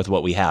compete with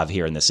what we have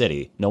here in the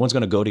city. No one's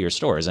going to go to your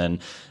stores. And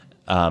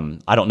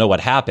I don't know what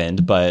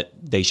happened, but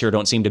they sure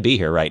don't seem to be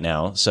here right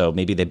now. So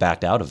maybe they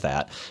backed out of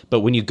that.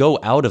 But when you go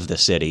out of the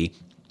city,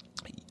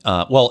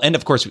 and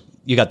of course,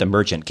 you got the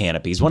merchant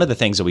canopies. One of the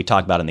things that we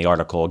talk about in the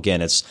article,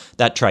 again, it's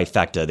that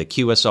trifecta, the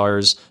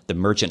QSRs, the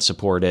merchant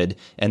supported,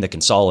 and the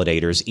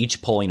consolidators,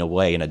 each pulling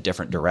away in a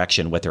different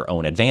direction with their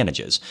own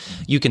advantages.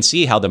 You can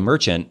see how the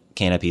merchant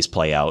canopies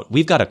play out.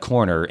 We've got a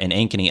corner in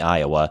Ankeny,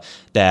 Iowa,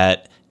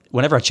 that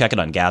whenever I check it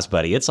on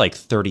GasBuddy, it's like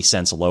 30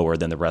 cents lower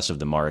than the rest of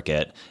the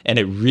market. And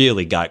it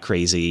really got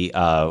crazy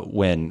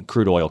when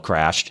crude oil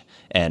crashed.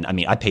 And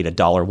I paid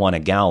 $1.01 a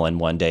gallon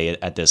one day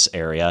at this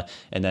area,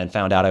 and then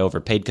found out I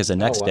overpaid because the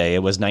next day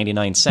it was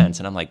 99 cents.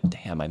 And I'm like,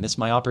 damn, I missed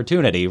my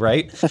opportunity,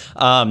 right?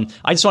 I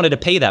just wanted to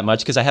pay that much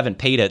because I haven't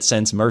paid it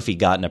since Murphy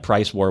got in a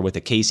price war with the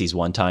Casey's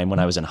one time when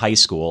I was in high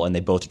school, and they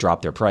both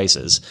dropped their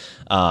prices.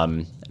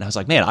 And I was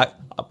like, man, I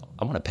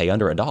want to pay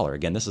under $1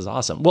 again. This is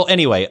awesome. Well,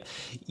 anyway,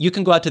 you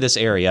can go out to this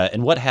area,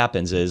 and what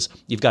happens is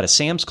you've got a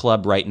Sam's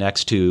Club right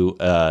next to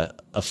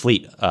a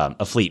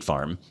fleet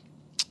farm.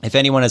 If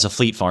anyone has a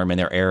fleet farm in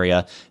their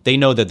area, they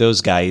know that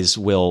those guys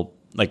will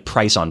like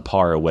price on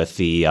par with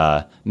the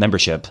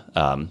membership,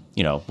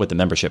 with the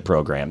membership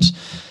programs.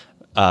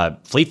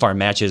 Fleet Farm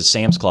matches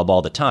Sam's Club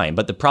all the time,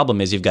 but the problem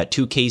is you've got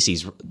 2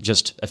 Casey's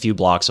just a few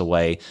blocks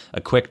away,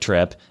 a Quick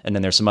Trip, and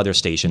then there's some other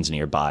stations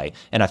nearby.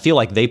 And I feel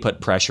like they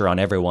put pressure on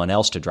everyone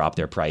else to drop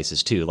their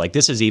prices too. Like,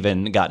 this has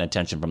even gotten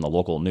attention from the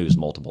local news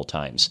multiple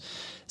times.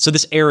 So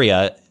this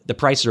area, the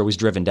prices are always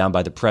driven down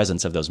by the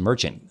presence of those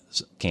merchant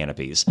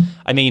canopies.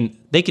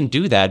 They can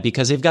do that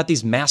because they've got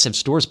these massive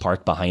stores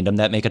parked behind them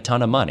that make a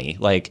ton of money.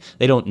 Like,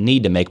 they don't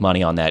need to make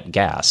money on that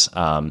gas.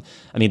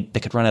 They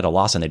could run at a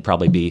loss and they'd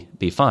probably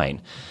be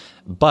fine.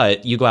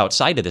 But you go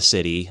outside of the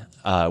city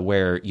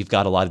where you've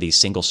got a lot of these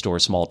single store,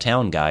 small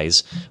town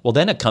guys. Well,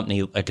 then a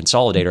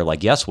consolidator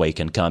like Yesway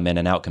can come in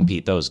and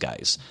outcompete those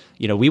guys.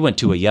 We went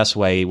to a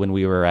Yesway when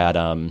we were at...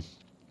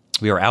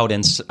 We were out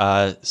in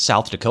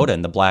South Dakota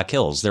in the Black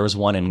Hills. There was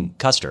one in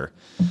Custer.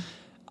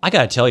 I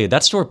got to tell you,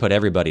 that store put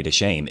everybody to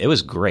shame. It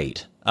was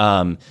great.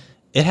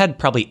 It had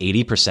probably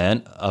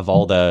 80% of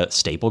all the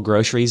staple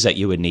groceries that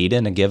you would need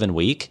in a given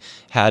week.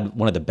 Had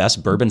one of the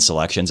best bourbon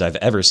selections I've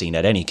ever seen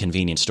at any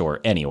convenience store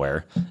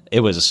anywhere. It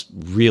was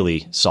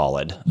really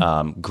solid.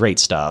 Great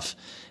stuff.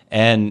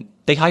 And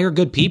they hire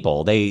good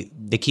people. They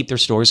keep their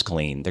stores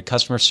clean. Their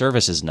customer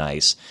service is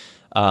nice.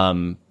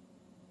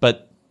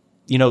 But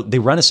they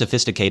run a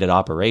sophisticated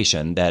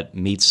operation that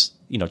meets,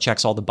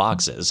 checks all the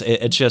boxes.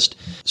 It's just,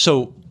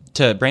 so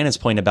to Brandon's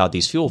point about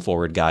these fuel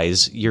forward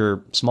guys,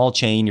 your small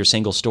chain, your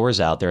single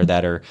stores out there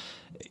that are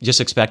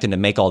just expecting to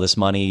make all this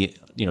money,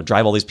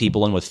 drive all these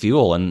people in with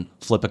fuel and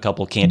flip a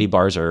couple candy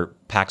bars or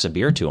packs of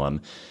beer to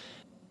them.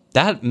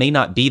 That may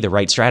not be the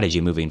right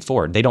strategy moving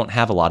forward. They don't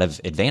have a lot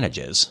of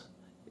advantages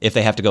if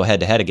they have to go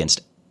head to head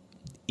against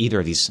either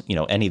of these,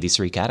 any of these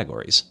three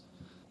categories.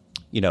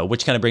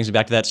 Which kind of brings me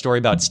back to that story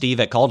about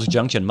Steve at College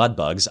Junction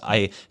Mudbugs.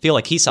 I feel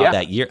like he saw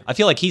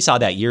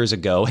that years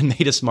ago and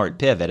made a smart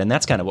pivot. And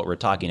that's kind of what we're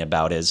talking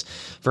about is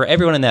for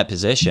everyone in that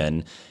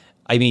position.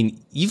 I mean,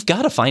 you've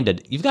got to find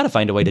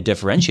a way to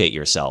differentiate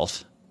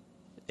yourself.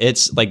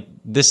 It's like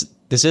this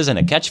isn't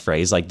a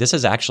catchphrase. Like this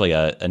is actually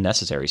a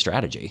necessary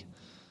strategy.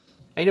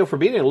 And, for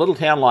being in a little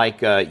town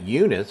like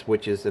Eunice,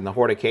 which is in the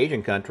Horta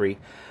Cajun country,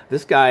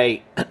 this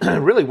guy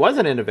really was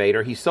an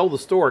innovator. He sold the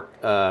store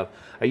a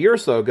year or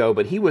so ago,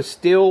 but he was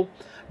still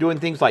doing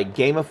things like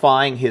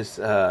gamifying his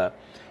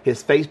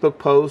Facebook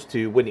post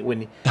to when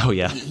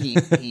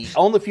he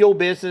owned the fuel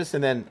business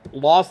and then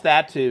lost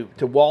that to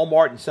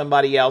Walmart and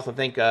somebody else. I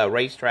think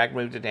Racetrack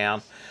moved to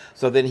town.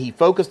 So then he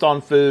focused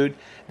on food.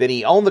 Then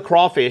he owned the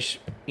crawfish,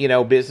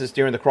 business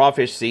during the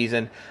crawfish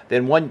season.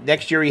 Then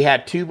next year he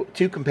had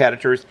two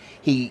competitors.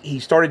 He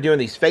started doing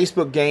these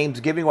Facebook games,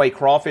 giving away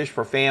crawfish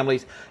for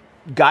families.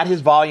 Got his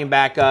volume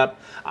back up.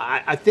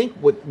 I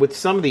think with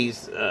some of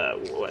these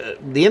the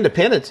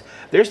independents,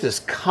 there's this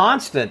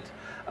constant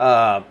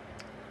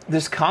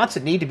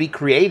need to be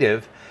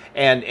creative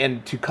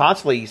and to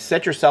constantly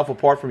set yourself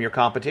apart from your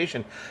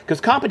competition,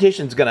 because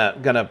competition's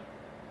gonna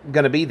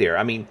be there.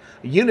 I mean,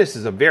 Eunice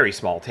is a very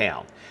small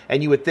town,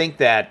 and you would think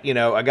that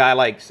a guy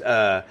like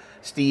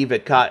Steve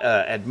at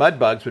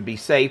Mudbugs would be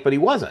safe, but he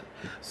wasn't.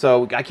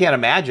 So I can't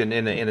imagine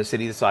in a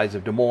city the size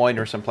of Des Moines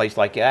or someplace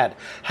like that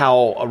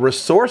how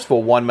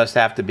resourceful one must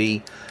have to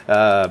be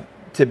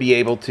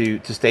able to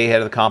stay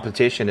ahead of the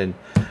competition. And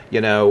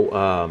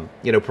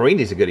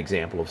Perini's a good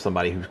example of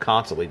somebody who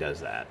constantly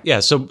does that. Yeah.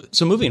 So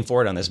moving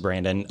forward on this,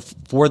 Brandon,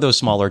 for those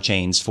smaller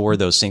chains, for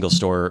those single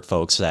store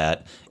folks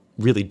that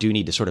really do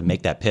need to sort of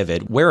make that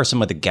pivot, where are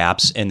some of the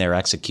gaps in their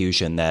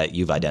execution that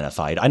you've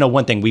identified? I know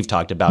one thing we've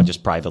talked about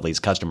just privately is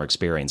customer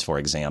experience, for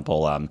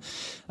example,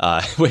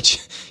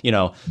 which,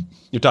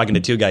 you're talking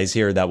to two guys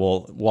here that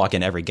will walk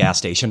in every gas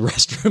station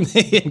restroom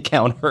they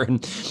encounter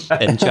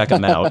and check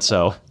them out.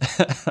 So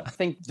I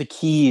think the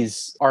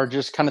keys are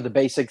just kind of the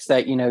basics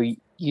that,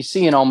 you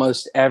see in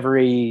almost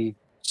every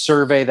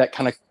survey that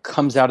kind of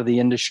comes out of the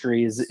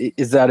industry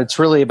is that it's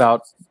really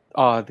about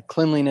the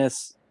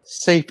cleanliness,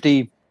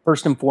 safety,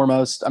 first and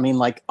foremost. I mean,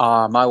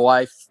 my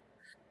wife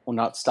will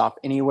not stop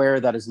anywhere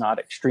that is not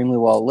extremely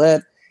well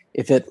lit.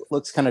 If it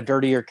looks kind of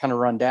dirty or kind of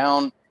run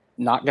down,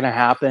 not going to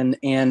happen.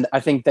 And I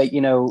think that,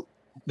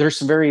 there's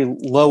some very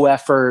low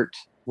effort,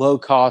 low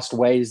cost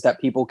ways that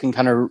people can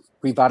kind of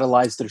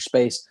revitalize their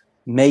space,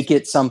 make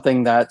it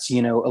something that's,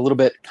 a little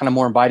bit kind of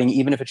more inviting,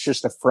 even if it's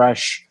just a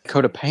fresh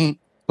coat of paint.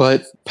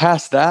 But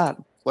past that,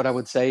 what I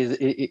would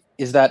say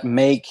is that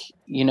make,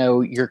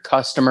 your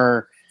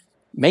customer,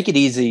 make it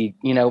easy,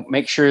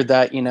 make sure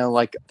that,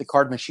 the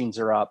card machines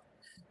are up,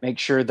 make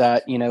sure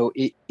that,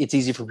 it's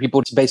easy for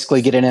people to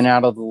basically get in and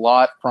out of the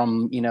lot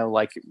from,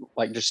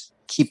 just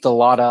keep the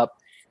lot up.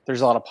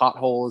 There's a lot of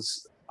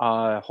potholes,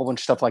 a whole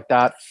bunch of stuff like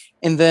that.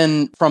 And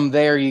then from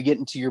there, you get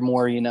into your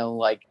more,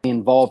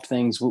 involved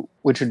things,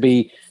 which would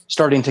be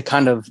starting to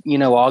kind of,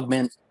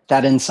 augment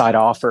that inside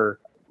offer,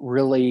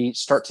 really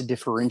start to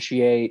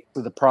differentiate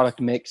the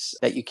product mix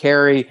that you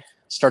carry,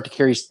 start to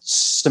carry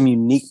some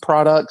unique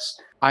products.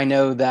 I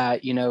know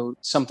that,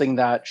 something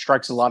that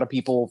strikes a lot of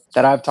people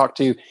that I've talked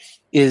to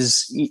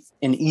is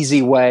an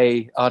easy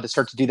way to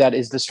start to do that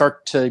is to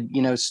start to,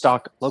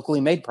 stock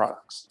locally made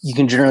products. You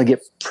can generally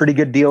get pretty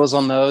good deals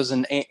on those.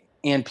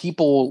 And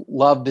people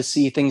love to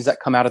see things that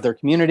come out of their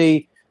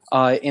community.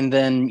 And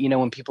then,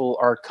 when people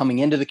are coming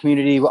into the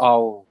community,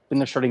 when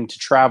they're starting to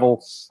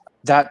travel,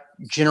 that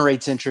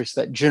generates interest,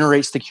 that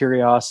generates the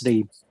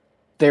curiosity.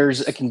 There's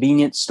a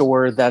convenience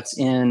store that's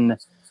in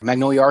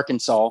Magnolia,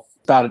 Arkansas,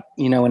 about,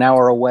 an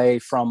hour away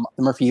from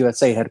the Murphy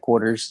USA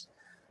headquarters.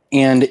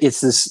 And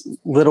it's this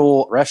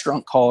little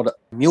restaurant called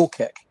Mule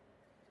Kick.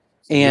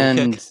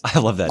 And I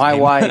love that my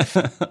name. wife,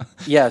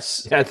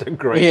 yes. That's a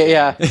great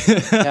yeah.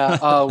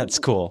 That's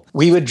cool.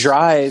 We would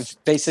drive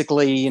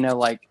basically,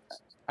 actually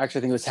I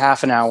think it was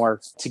half an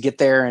hour to get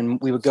there. And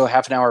we would go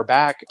half an hour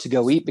back to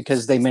go eat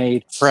because they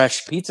made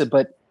fresh pizza,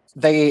 but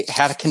they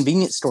had a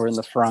convenience store in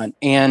the front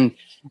and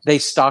they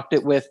stocked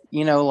it with,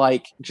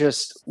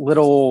 just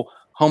little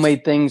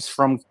homemade things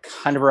from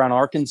kind of around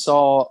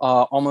Arkansas.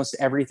 Almost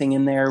everything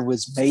in there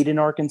was made in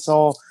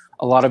Arkansas.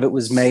 A lot of it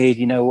was made,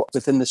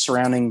 within the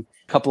surrounding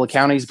couple of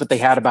counties, but they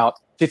had about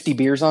 50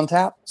 beers on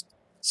tap.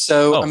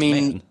 So,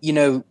 man.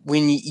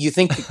 When you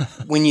think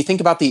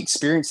about the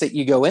experience that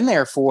you go in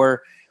there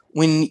for,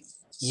 when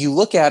you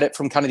look at it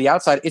from kind of the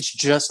outside, it's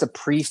just a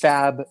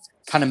prefab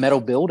kind of metal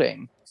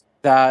building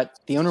that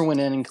the owner went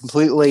in and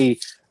completely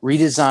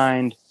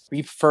redesigned,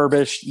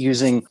 refurbished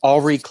using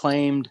all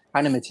reclaimed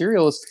kind of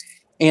materials.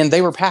 And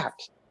they were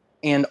packed.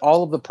 And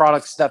all of the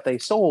products that they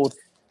sold,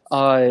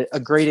 a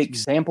great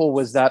example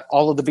was that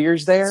all of the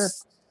beers there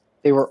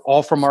They were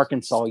all from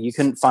Arkansas. You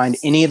couldn't find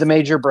any of the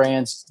major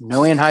brands,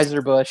 no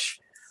Anheuser-Busch.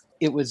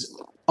 It was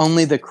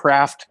only the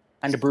craft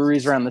kind of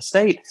breweries around the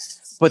state.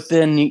 But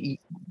then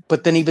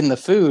even the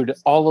food,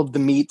 all of the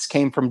meats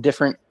came from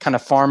different kind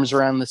of farms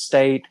around the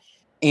state.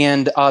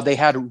 And they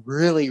had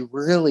really,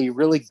 really,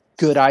 really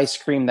good ice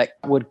cream that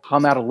would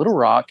come out of Little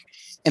Rock.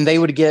 And they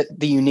would get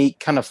the unique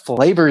kind of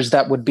flavors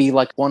that would be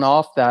like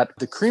one-off that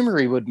the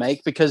creamery would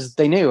make, because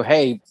they knew,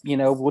 hey,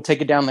 we'll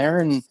take it down there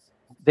and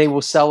they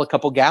will sell a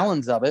couple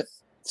gallons of it.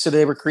 So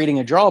they were creating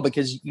a draw,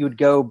 because you would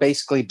go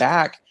basically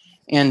back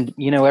and,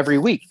 every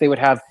week they would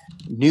have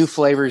new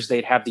flavors.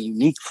 They'd have the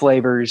unique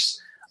flavors.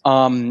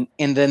 And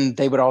then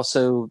they would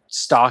also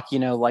stock,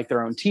 like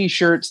their own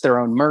T-shirts, their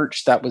own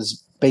merch. That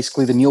was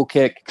basically the Mule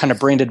Kick kind of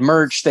branded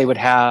merch. They would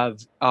have,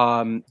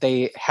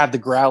 they had the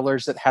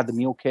growlers that had the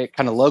Mule Kick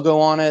kind of logo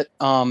on it.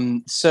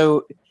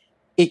 So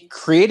it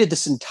created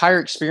this entire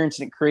experience,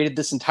 and it created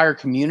this entire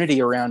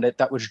community around it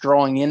that was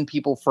drawing in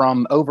people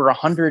from over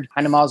 100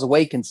 kind of miles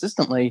away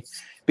consistently,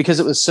 because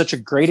it was such a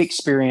great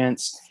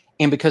experience.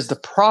 And because the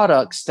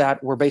products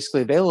that were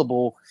basically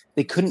available,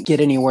 they couldn't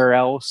get anywhere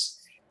else.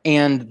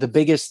 And the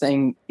biggest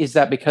thing is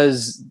that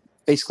because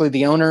basically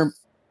the owner,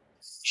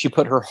 she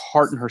put her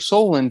heart and her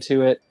soul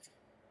into it,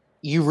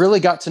 you really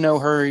got to know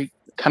her,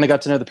 kind of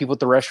got to know the people at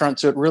the restaurant.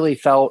 So it really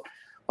felt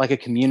like a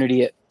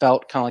community. It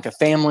felt kind of like a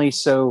family.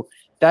 So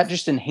that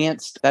just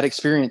enhanced that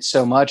experience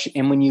so much.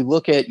 And when you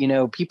look at,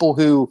 people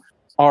who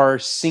are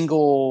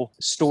single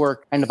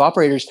store kind of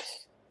operators,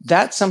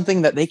 that's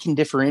something that they can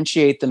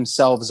differentiate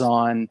themselves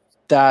on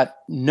that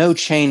no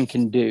chain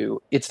can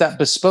do. It's that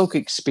bespoke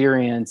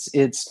experience.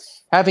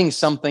 It's having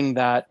something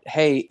that,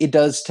 hey, it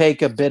does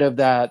take a bit of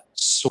that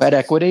sweat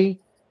equity,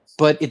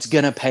 but it's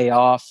going to pay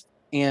off.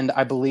 And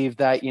I believe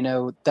that,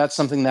 that's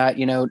something that,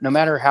 no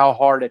matter how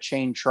hard a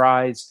chain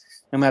tries,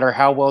 no matter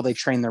how well they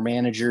train their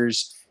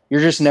managers,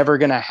 you're just never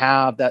going to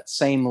have that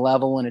same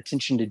level and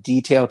attention to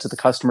detail to the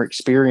customer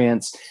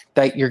experience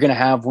that you're going to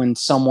have when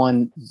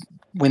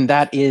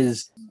that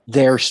is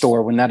their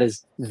store, when that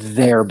is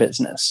their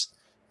business.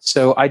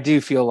 So I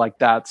do feel like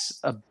that's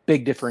a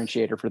big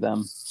differentiator for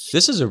them.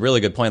 This is a really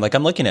good point. Like,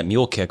 I'm looking at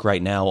Mule Kick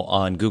right now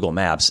on Google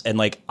Maps, and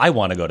like, I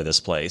want to go to this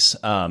place.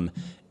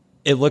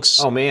 It looks,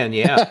 oh man,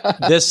 yeah.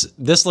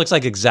 This looks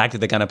like exactly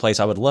the kind of place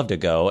I would love to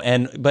go.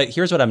 But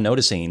here's what I'm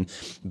noticing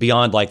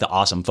beyond like the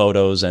awesome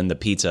photos, and the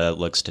pizza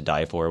looks to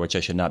die for, which I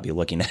should not be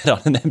looking at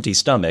on an empty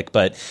stomach.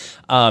 But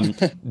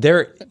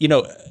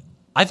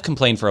I've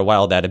complained for a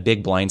while that a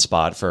big blind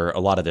spot for a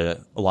lot of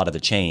the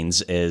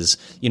chains is,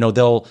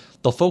 they'll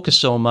focus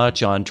so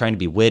much on trying to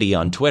be witty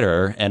on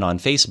Twitter and on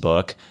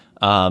Facebook,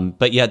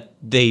 but yet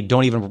they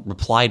don't even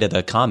reply to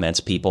the comments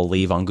people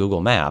leave on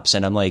Google Maps.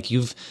 And I'm like,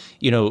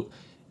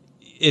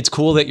 it's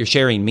cool that you're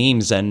sharing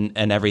memes and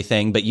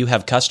everything, but you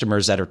have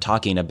customers that are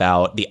talking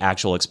about the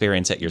actual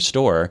experience at your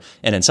store,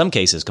 and in some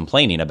cases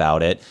complaining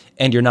about it,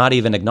 and you're not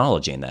even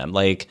acknowledging them.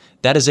 Like,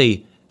 that is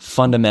a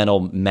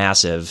fundamental,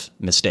 massive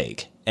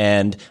mistake.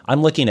 And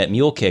I'm looking at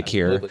Mule Kick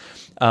here.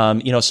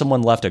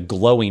 Someone left a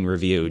glowing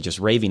review just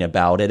raving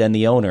about it, and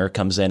the owner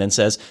comes in and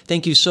says,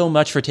 "Thank you so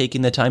much for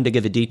taking the time to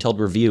give a detailed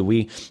review.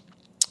 We,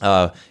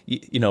 they're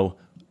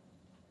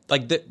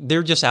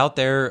just out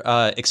there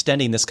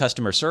extending this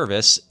customer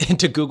service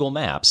into Google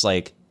Maps.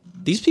 Like,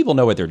 these people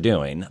know what they're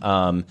doing."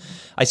 I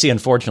see,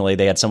 unfortunately,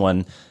 they had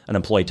an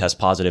employee test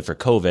positive for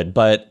COVID,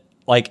 but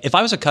like, if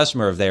I was a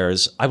customer of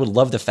theirs, I would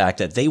love the fact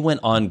that they went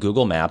on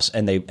Google Maps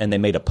and they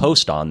made a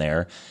post on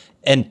there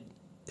and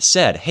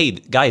said, "Hey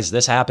guys,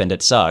 this happened.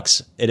 It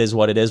sucks. It is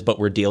what it is, but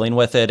we're dealing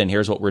with it, and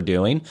here's what we're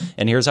doing,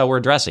 and here's how we're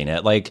addressing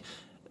it." Like,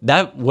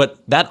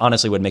 that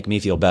honestly would make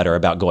me feel better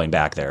about going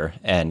back there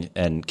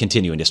and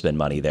continuing to spend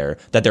money there.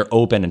 That they're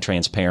open and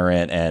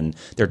transparent, and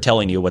they're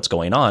telling you what's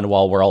going on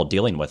while we're all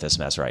dealing with this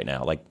mess right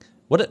now. Like,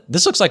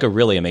 this looks like a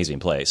really amazing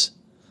place.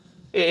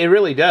 It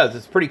really does.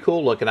 It's pretty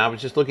cool looking. I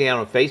was just looking at it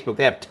on Facebook.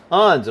 They have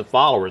tons of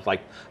followers,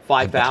 like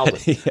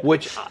 5,000, yeah.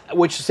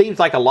 which seems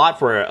like a lot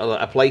for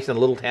a place in a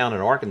little town in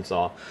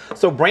Arkansas.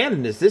 So,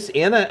 Brandon, is this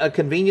in a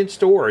convenience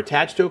store, or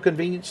attached to a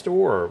convenience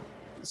store? Or?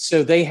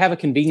 So they have a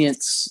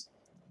convenience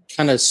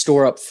kind of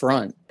store up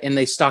front, and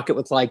they stock it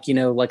with like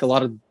a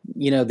lot of,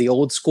 the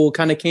old school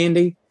kind of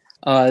candy.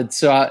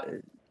 That's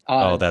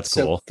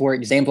cool. For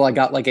example, I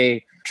got like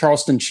a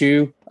Charleston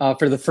Chew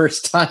for the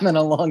first time in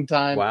a long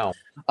time. Wow.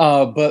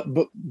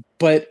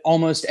 But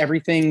almost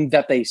everything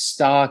that they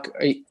stock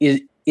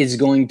is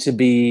going to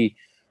be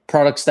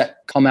products that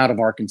come out of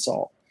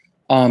Arkansas.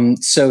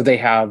 So they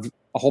have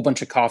a whole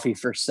bunch of coffee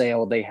for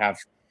sale. They have,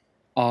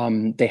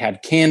 they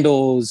had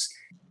candles.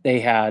 They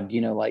had,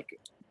 like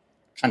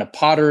kind of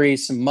pottery,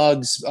 some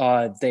mugs.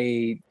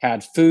 They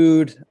had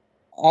food,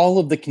 all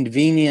of the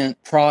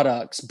convenient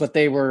products, but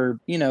they were,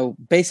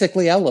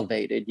 basically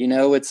elevated.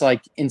 It's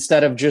like,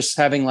 instead of just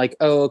having like,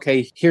 oh,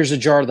 okay, here's a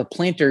jar of the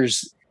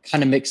Planters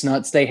kind of mixed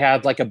nuts, they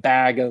had like a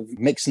bag of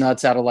mixed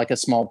nuts out of like a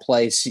small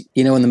place,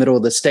 in the middle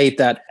of the state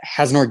that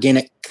has an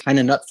organic kind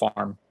of nut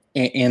farm.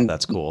 And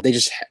that's cool. They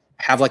just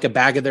have like a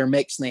bag of their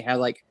mix, and they had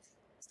like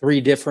 3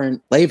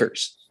 different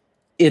flavors.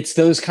 it's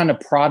those kind of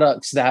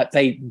products that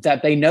they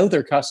know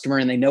their customer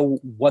and they know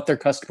what their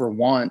customer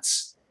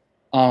wants.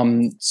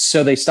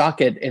 So they stock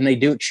it and they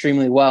do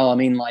extremely well. I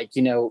mean, like,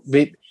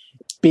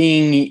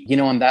 being,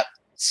 on that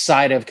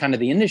side of kind of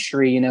the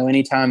industry,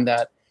 anytime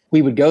that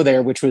we would go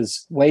there, which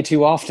was way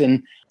too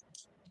often,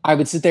 I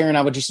would sit there and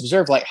I would just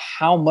observe like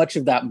how much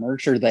of that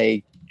merch are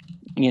they,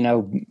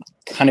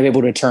 kind of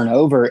able to turn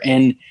over.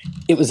 And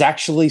it was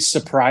actually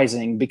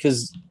surprising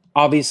because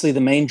obviously the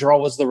main draw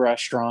was the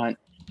restaurant,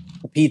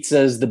 the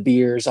pizzas, the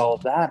beers, all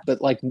of that.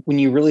 But like when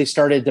you really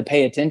started to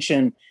pay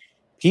attention,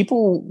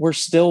 people were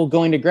still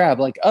going to grab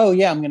like, oh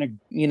yeah, I'm going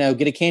to,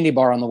 get a candy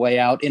bar on the way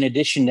out in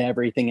addition to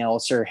everything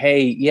else. Or,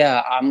 hey,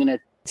 yeah, I'm going to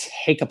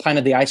take a pint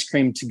of the ice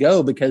cream to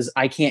go because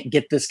I can't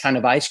get this kind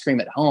of ice cream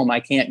at home.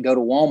 I can't go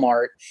to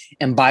Walmart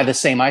and buy the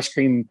same ice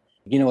cream,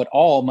 at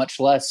all, much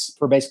less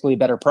for basically a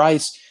better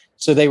price.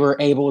 So they were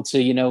able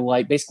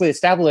to, basically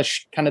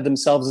establish kind of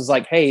themselves as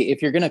like, hey,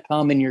 if you're going to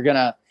come and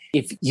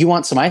if you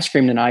want some ice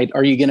cream tonight,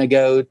 are you going to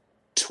go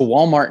to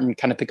Walmart and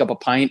kind of pick up a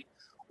pint?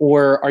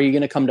 Or are you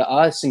going to come to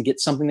us and get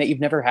something that you've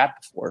never had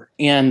before?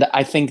 And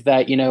I think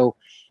that,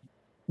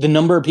 the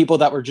number of people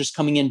that were just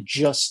coming in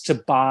just to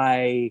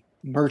buy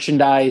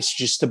merchandise,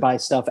 just to buy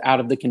stuff out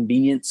of the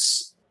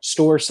convenience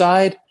store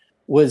side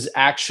was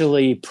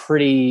actually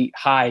pretty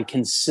high,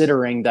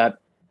 considering that,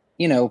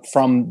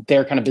 from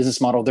their kind of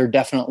business model, they're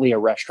definitely a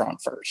restaurant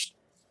first.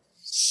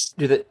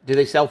 Do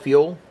they sell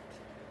fuel?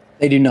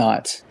 They do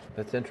not.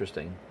 That's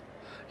interesting.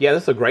 Yeah,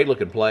 this is a great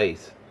looking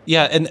place.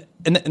 Yeah, and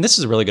this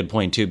is a really good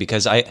point too,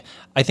 because I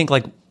think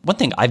like one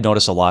thing I've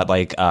noticed a lot,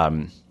 like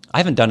I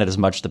haven't done it as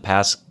much the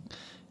past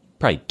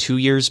probably 2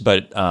 years,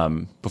 but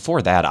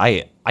before that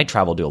I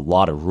traveled to a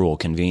lot of rural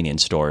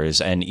convenience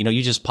stores, and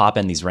you just pop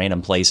in these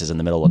random places in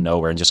the middle of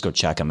nowhere and just go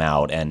check them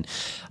out, and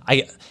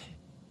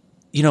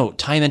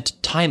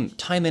time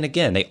and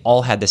again, they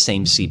all had the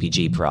same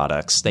CPG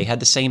products, they had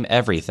the same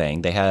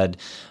everything, they had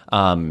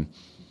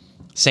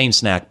same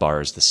snack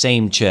bars, the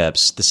same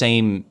chips, the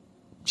same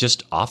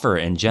just offer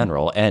in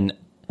general. And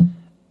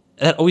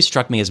that always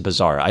struck me as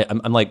bizarre.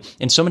 I'm like,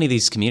 in so many of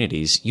these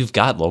communities, you've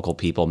got local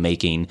people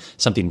making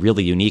something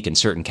really unique in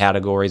certain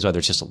categories, whether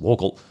it's just a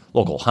local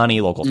honey,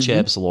 local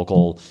chips,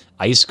 local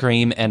ice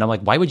cream. And I'm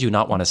like, why would you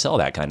not want to sell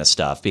that kind of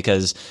stuff?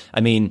 Because,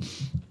 I mean,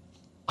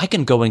 I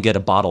can go and get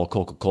a bottle of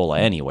Coca-Cola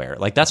anywhere.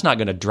 Like, that's not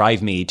going to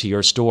drive me to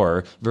your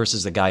store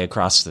versus the guy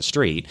across the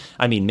street.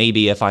 I mean,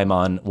 maybe if I'm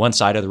on one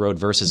side of the road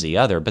versus the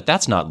other, but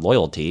that's not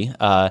loyalty.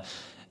 I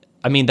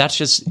mean, that's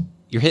just,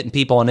 you're hitting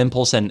people on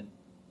impulse and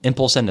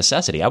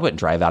necessity. I wouldn't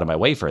drive out of my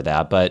way for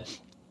that. But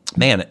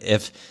man,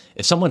 if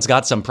someone's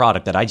got some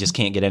product that I just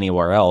can't get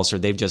anywhere else, or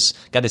they've just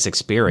got this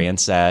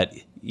experience that,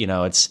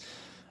 it's,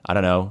 I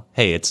don't know,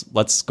 hey,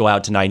 let's go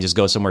out tonight and just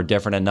go somewhere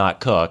different and not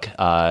cook.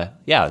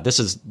 Yeah, this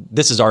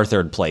is our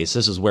third place.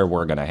 This is where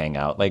we're going to hang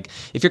out. Like,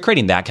 if you're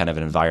creating that kind of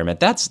an environment,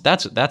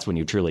 that's when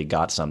you truly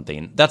got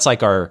something. That's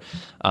like our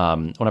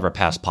one of our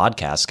past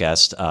podcast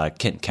guests,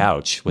 Kent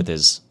Couch, with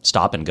his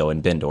Stop and Go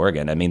in Bend,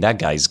 Oregon. I mean, that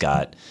guy's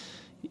got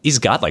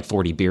like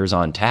 40 beers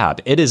on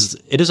tap. It is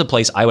a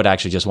place I would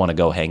actually just want to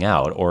go hang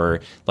out, or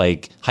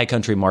like High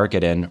Country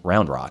Market in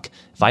Round Rock.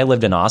 If I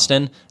lived in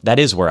Austin, that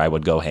is where I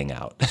would go hang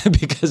out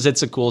because it's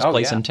the coolest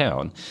place in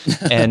town.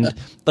 And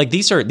like,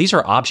 these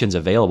are options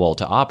available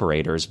to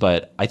operators,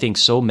 but I think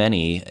so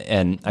many,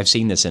 and I've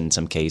seen this in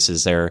some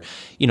cases, they're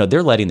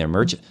letting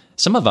their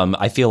some of them,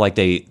 I feel like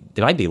they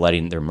might be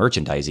letting their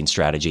merchandising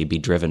strategy be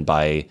driven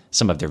by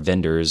some of their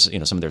vendors,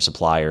 some of their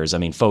suppliers. I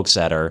mean, folks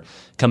that are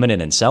coming in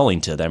and selling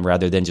to them,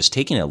 rather than just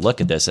taking a look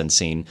at this and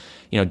seeing,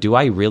 do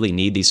I really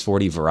need these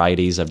 40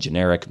 varieties of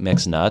generic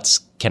mixed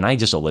nuts? Can I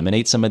just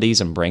eliminate some of these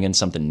and bring in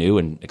something new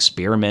and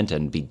experiment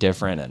and be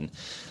different?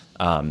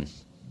 And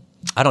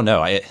I don't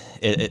know.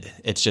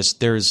 It's just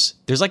there's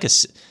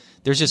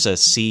just a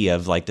sea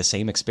of like the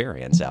same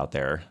experience out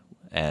there.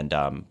 And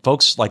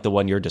folks like the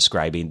one you're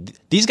describing,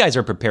 these guys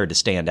are prepared to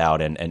stand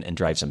out and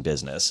drive some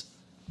business.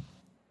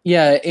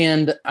 Yeah,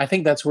 and I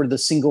think that's where the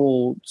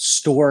single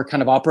store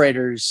kind of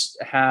operators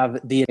have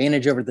the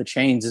advantage over the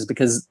chains, is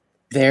because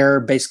they're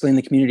basically in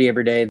the community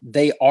every day.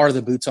 They are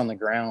the boots on the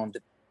ground.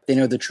 They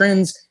know the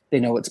trends, they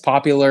know what's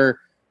popular,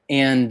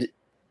 and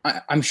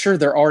I'm sure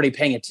they're already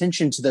paying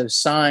attention to those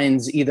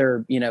signs,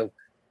 either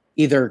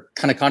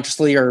kind of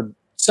consciously or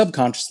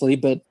subconsciously.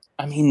 But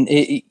I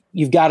mean,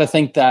 you've got to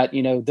think that,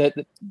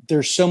 that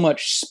there's so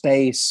much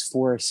space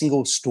for a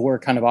single store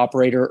kind of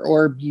operator,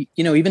 or,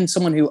 even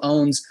someone who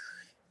owns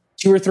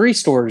 2 or 3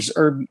 stores,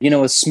 or,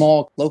 a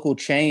small local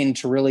chain,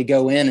 to really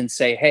go in and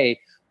say, hey,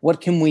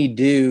 what can we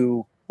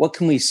do? What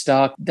can we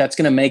stock that's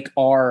going to make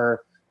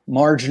our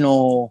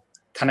marginal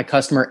kind of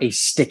customer a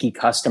sticky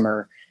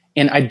customer?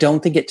 And I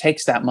don't think it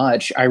takes that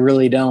much. I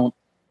really don't.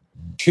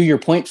 To your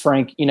point,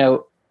 Frank,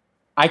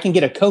 I can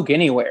get a Coke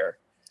anywhere,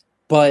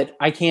 but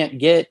I can't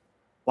get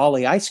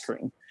Lolly ice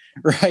cream,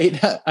 right?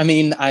 I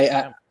mean,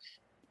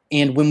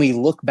 and when we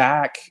look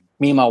back,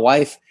 me and my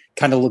wife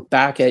kind of look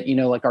back at,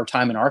 like our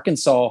time in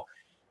Arkansas,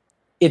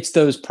 it's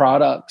those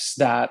products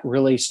that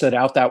really stood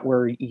out that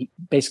were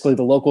basically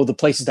the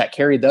places that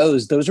carry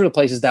those are the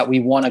places that we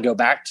want to go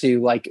back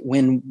to. Like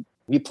when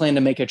we plan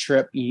to make a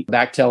trip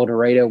back to El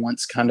Dorado,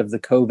 once kind of the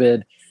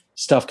COVID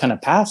stuff kind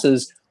of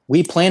passes,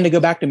 we plan to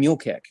go back to Mule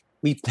Kick.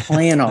 We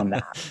plan on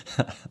that.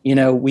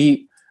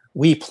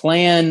 We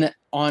plan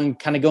on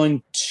kind of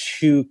going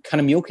to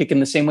kind of Mule Kick in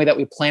the same way that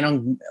we plan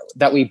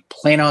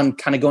on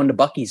kind of going to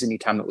Buc-ee's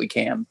anytime that we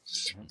can,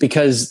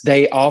 because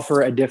they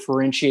offer a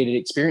differentiated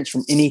experience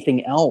from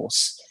anything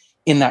else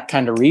in that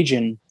kind of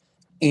region.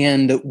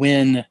 And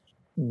when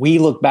we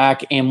look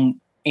back and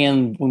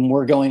when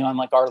we're going on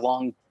like our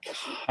long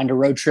kind of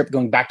road trip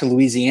going back to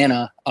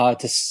Louisiana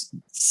to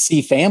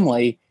see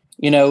family,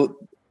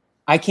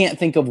 I can't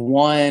think of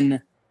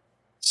one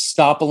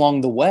stop along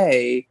the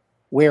way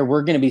where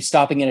we're going to be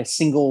stopping at a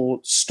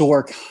single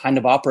store kind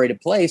of operated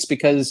place,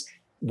 because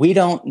we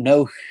don't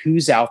know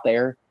who's out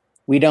there.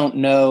 We don't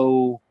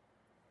know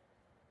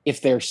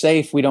if they're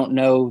safe. We don't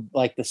know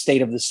like the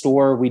state of the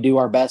store. We do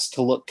our best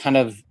to look kind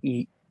of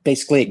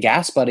basically at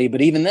Gas Buddy,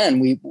 but even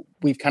then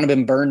we've kind of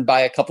been burned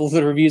by a couple of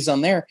the reviews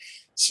on there.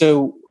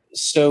 So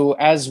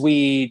as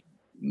we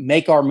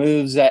make our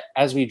moves,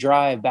 as we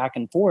drive back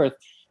and forth,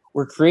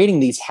 we're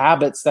creating these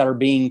habits that are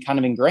being kind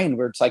of ingrained,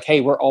 where it's like,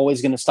 hey, we're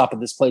always going to stop at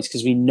this place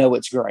because we know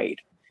it's great.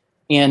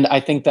 And I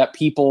think that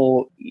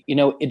people,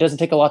 it doesn't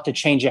take a lot to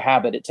change a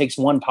habit. It takes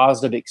one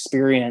positive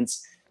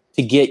experience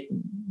to get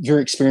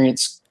your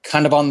experience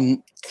kind of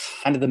on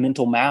kind of the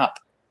mental map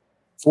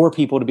for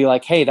people to be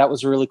like, hey, that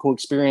was a really cool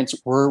experience.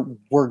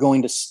 We're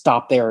going to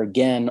stop there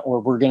again, or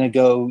we're going to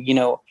go,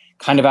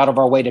 kind of out of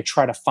our way to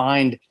try to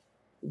find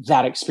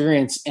that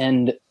experience.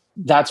 And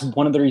that's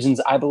one of the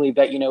reasons I believe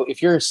that,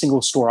 if you're a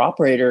single store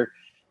operator,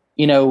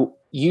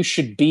 you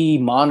should be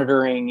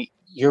monitoring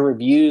your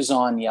reviews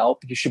on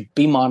Yelp. You should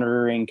be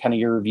monitoring kind of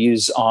your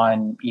reviews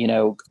on,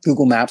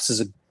 Google Maps is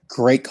a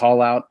great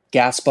call out,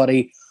 Gas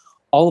Buddy,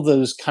 all of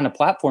those kind of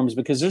platforms,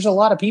 because there's a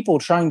lot of people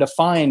trying to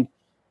find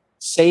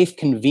safe,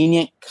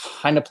 convenient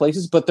kind of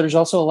places. But there's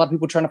also a lot of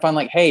people trying to find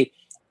like, hey,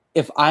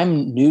 if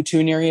I'm new to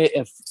an area,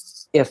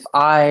 if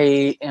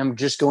I am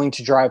just going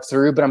to drive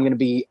through, but I'm going to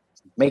be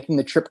making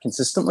the trip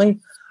consistently,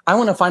 I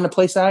want to find a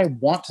place that I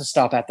want to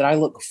stop at, that I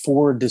look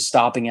forward to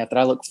stopping at, that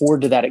I look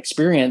forward to that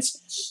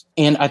experience.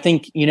 And I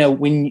think,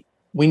 when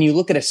you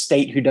look at a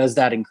state who does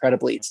that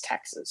incredibly, it's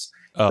Texas,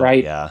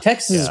 right? Yeah,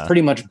 Texas is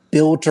pretty much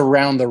built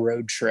around the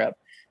road trip.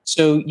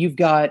 So you've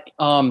got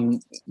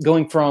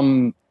going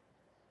from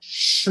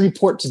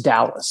Shreveport to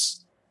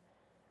Dallas.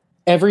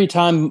 Every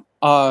time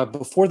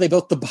before they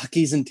built the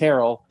Buc-ee's in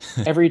Terrell,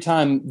 every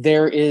time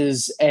there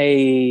is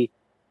a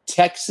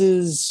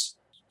Texas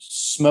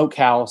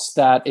smokehouse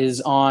that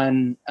is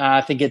on,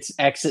 I think it's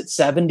exit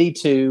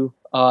 72,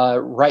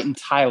 right in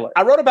Tyler.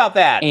 I wrote about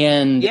that.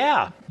 And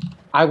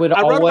I wrote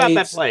about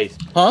that place.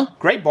 Huh?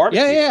 Great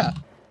barbecue. Yeah.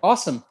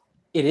 Awesome.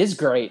 It is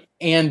great.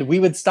 And we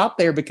would stop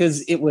there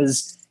because it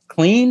was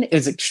clean. It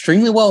was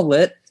extremely well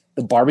lit.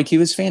 The barbecue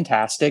was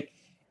fantastic.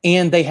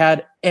 And they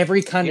had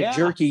every kind of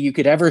jerky you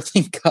could ever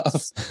think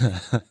of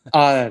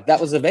that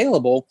was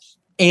available.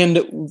 And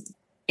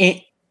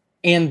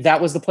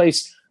that was the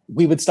place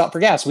we would stop for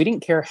gas. We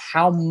didn't care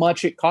how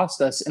much it cost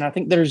us. And I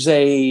think there's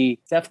a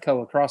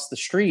Thefco across the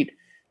street,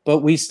 but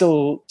we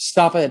still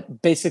stop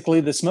at basically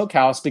the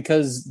smokehouse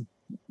because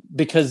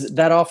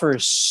that offer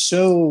is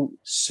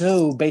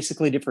so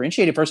basically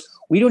differentiated for us.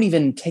 We don't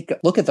even take a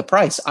look at the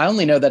price. I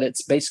only know that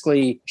it's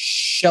basically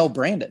Shell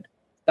branded.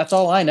 That's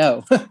all I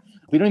know.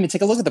 We don't even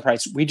take a look at the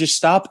price. We just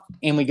stop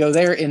and we go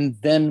there. And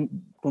then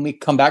when we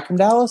come back from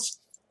Dallas,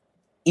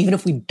 even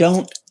if we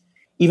don't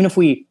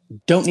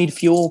need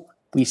fuel,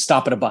 we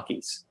stop at a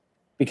Buc-ee's,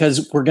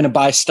 because we're going to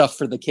buy stuff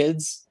for the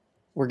kids.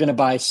 We're going to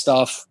buy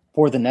stuff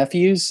for the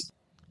nephews.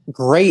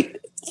 Great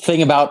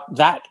thing about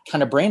that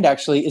kind of brand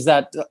actually is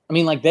that, I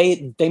mean, like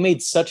they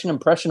made such an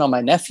impression on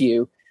my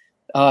nephew.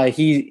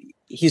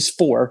 He's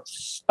 4,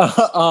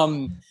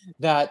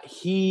 that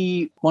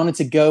he wanted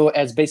to go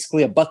as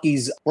basically a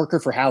Buc-ee's worker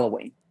for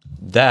Halloween.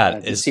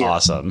 That is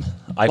awesome.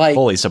 I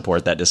fully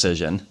support that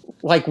decision.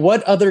 Like,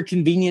 what other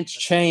convenience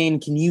chain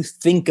can you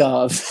think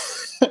of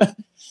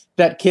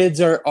that kids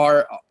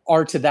are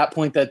to that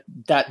point that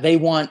they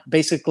want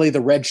basically the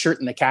red shirt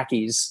and the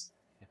khakis?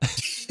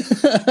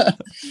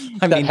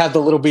 I mean, had the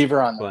little beaver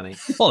on them. Funny.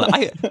 Hold on,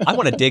 I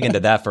want to dig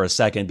into that for a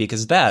second,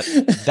 because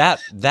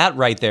that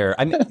right there,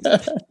 I mean,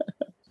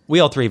 we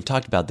all three have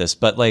talked about this,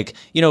 but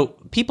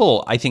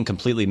people, I think,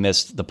 completely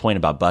miss the point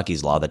about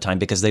Buc-ee's a lot of the time,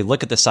 because they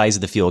look at the size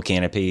of the fuel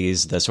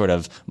canopies, the sort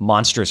of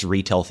monstrous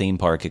retail theme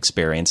park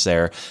experience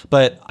there.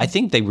 But I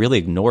think they really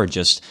ignore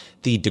just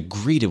the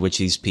degree to which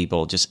these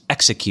people just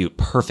execute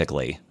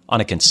perfectly on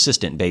a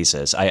consistent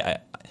basis.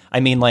 I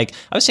mean, I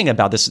was thinking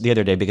about this the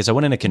other day, because I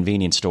went in a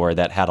convenience store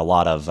that had a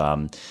lot of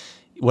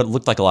what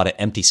looked like a lot of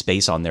empty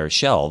space on their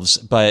shelves.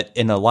 But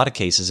in a lot of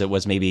cases, it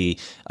was maybe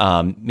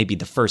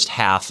the first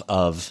half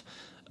of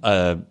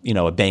a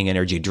Bang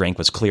energy drink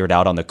was cleared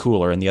out on the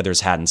cooler and the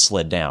others hadn't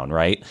slid down,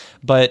 right?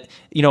 But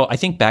I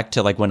think back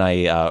to like when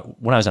I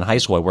was in high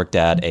school, I worked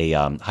at a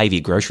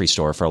Hy-Vee grocery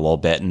store for a little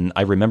bit, and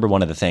I remember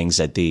one of the things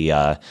that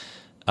the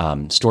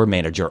store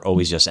manager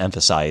always just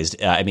emphasized.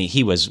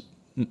 He was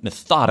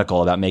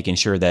methodical about making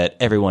sure that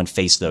everyone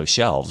faced those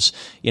shelves,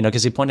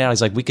 because he pointed out,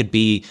 he's like, we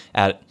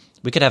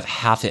could have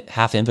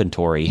half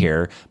inventory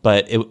here,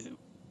 but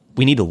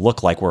we need to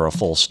look like we're a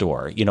full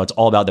store. It's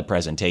all about the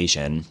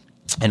presentation.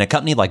 And a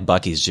company like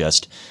Buc-ee's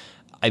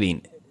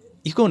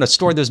you go in a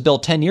store that was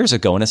built 10 years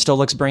ago and it still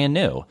looks brand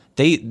new.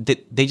 They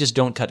just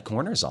don't cut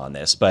corners on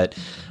this. But,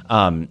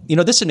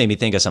 this had made me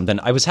think of something.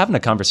 I was having a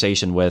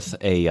conversation with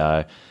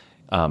a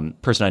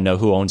person I know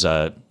who owns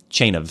a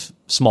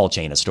small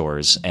chain of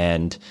stores.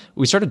 And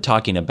we started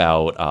talking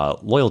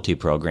about loyalty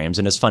programs.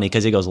 And it's funny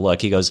because he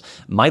goes,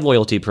 my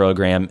loyalty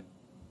program,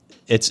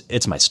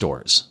 it's my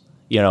stores.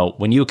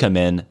 When you come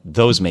in,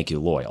 those make you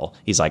loyal.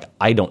 He's like,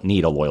 I don't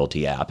need a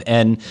loyalty app.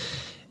 And,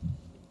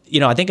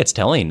 I think it's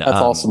telling. That's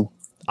awesome.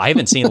 I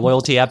haven't seen a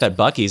loyalty app at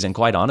Buc-ee's, and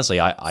quite honestly,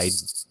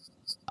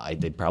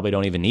 they probably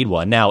don't even need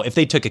one. Now, if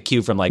they took a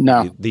cue from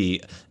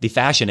the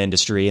fashion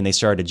industry and they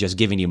started just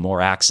giving you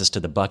more access to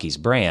the Buc-ee's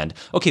brand,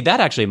 okay,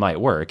 that actually might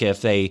work.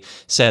 If they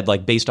said,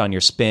 like, based on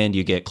your spend,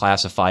 you get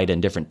classified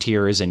in different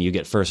tiers and you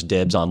get first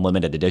dibs on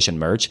limited edition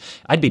merch,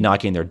 I'd be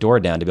knocking their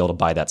door down to be able to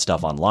buy that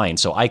stuff online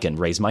so I can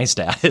raise my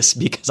status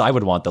because I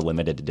would want the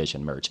limited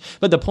edition merch.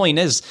 But the point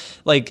is,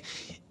 like,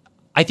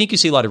 I think you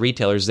see a lot of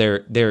retailers,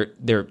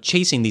 they're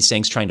chasing these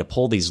things, trying to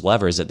pull these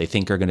levers that they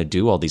think are going to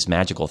do all these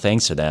magical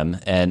things to them.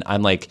 And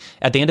I'm like,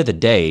 at the end of the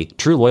day,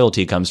 true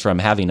loyalty comes from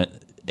having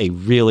a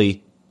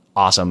really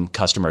awesome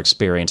customer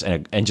experience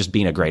and just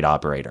being a great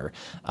operator.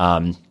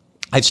 I've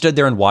stood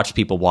there and watched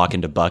people walk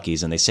into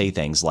Buc-ee's and they say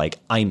things like,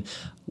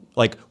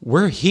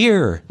 we're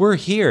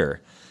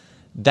here.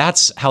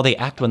 That's how they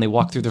act when they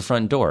walk through the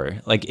front door.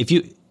 Like if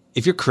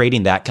you're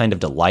creating that kind of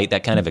delight,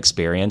 that kind of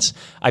experience,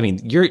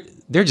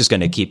 they're just going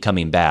to keep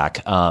coming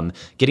back.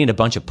 Getting a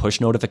bunch of push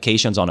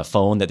notifications on a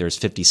phone that there's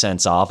 50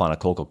 cents off on a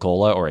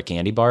Coca-Cola or a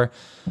candy bar.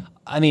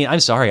 I'm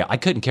sorry, I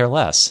couldn't care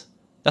less.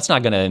 That's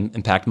not going to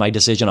impact my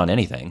decision on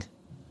anything.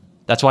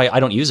 That's why I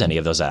don't use any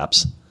of those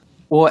apps.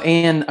 Well,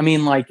 and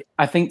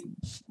I think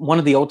one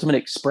of the ultimate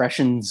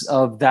expressions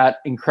of that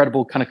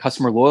incredible kind of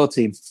customer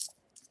loyalty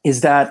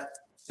is that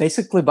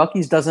basically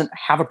Buc-ee's doesn't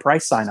have a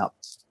price sign up.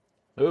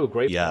 Oh,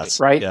 great.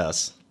 Yes. Right?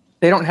 Yes.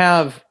 They don't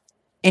have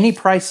any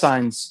price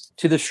signs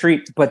to the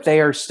street, but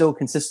they are still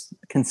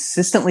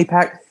consistently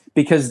packed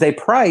because they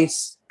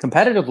price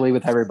competitively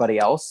with everybody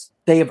else.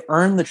 They have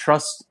earned the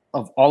trust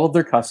of all of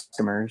their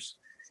customers,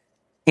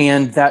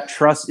 and that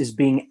trust is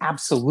being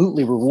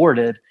absolutely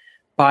rewarded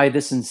by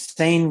this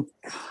insane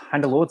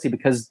kind of loyalty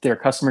because their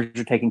customers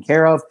are taken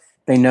care of.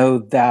 They know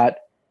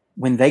that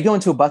when they go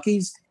into a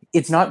Buc-ee's,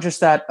 it's not just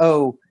that,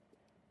 oh,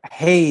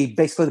 hey,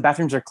 basically the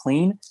bathrooms are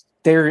clean.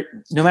 No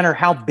matter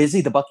how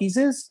busy the Buc-ee's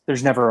is,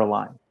 there's never a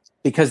line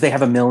because they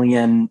have a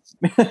million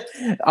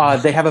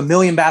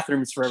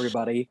bathrooms for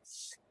everybody.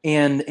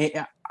 And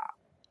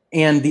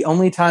the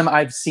only time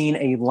I've seen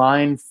a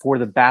line for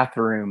the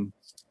bathroom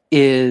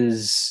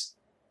is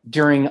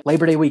during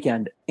Labor Day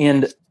weekend.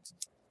 And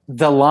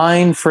the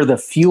line for the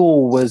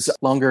fuel was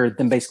longer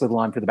than basically the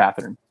line for the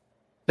bathroom.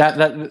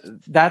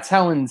 That's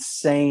how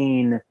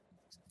insane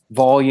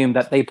volume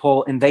that they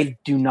pull. And they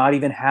do not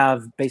even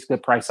have basically a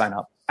price sign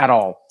up at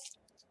all.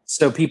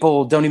 So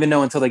people don't even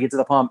know until they get to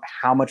the pump,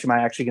 how much am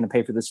I actually going to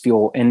pay for this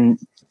fuel? And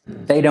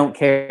they don't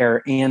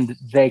care. And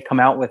they come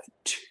out with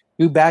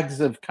 2 bags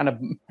of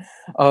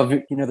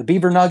the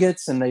beaver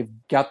nuggets, and they've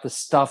got the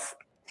stuff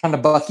kind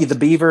of Bucky the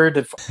Beaver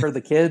for the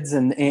kids.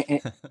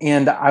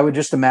 And I would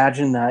just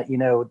imagine that,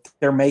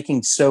 they're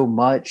making so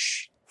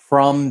much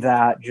from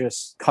that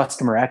just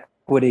customer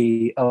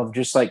equity of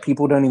just like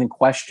people don't even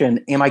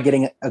question, am I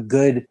getting a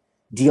good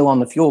deal on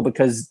the fuel?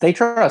 Because they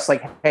trust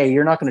like, hey,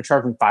 you're not going to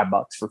charge me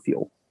 $5 for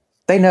fuel.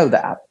 They know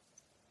that.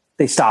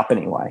 They stop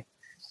anyway.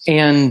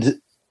 And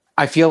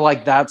I feel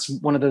like that's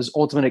one of those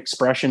ultimate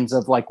expressions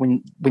of like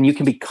when you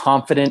can be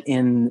confident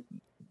in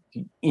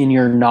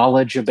your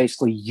knowledge of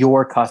basically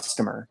your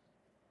customer.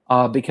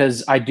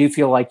 Because I do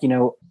feel like,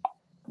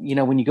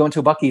 when you go into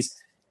a Buc-ee's,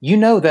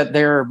 that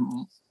they're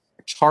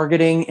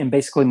targeting and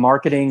basically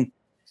marketing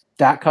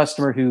that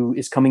customer who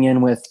is coming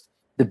in with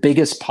the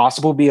biggest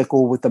possible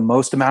vehicle with the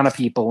most amount of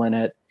people in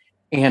it.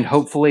 And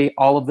hopefully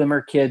all of them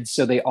are kids,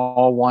 so they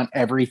all want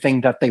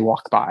everything that they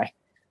walk by.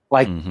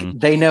 Like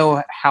they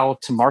know how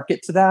to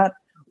market to that.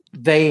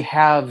 They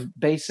have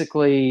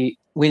basically,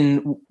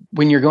 when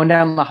you're going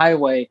down the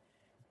highway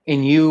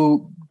and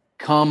you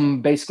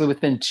come basically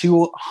within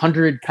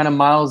 200 kind of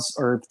miles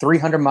or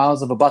 300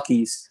 miles of a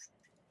Buc-ee's,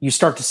 you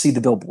start to see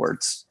the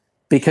billboards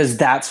because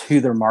that's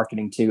who they're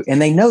marketing to.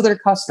 And they know their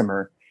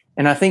customer.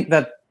 And I think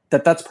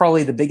that's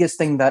probably the biggest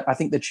thing that I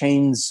think the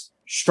chains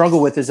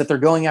struggle with is that they're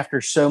going after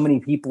so many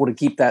people to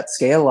keep that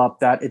scale up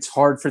that it's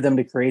hard for them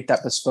to create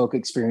that bespoke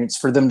experience,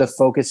 for them to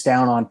focus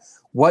down on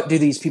what do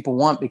these people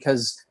want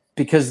because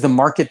the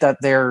market that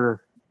they're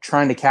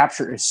trying to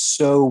capture is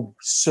so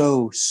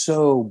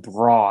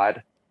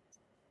broad,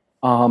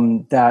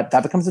 that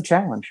becomes a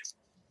challenge.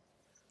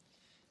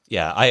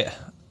 I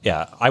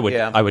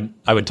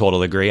would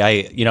totally agree.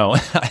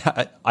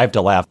 I have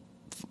to laugh.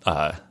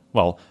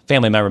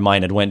 Family member of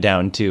mine had went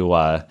down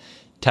to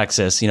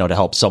Texas, to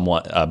help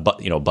someone,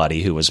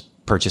 buddy who was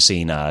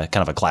purchasing kind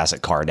of a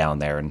classic car down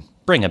there and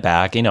bring it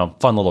back,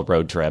 fun little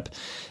road trip.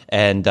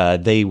 And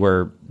they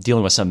were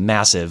dealing with some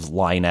massive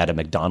line at a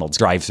McDonald's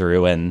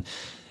drive-through, and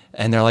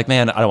they're like,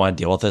 man, I don't want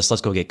to deal with this.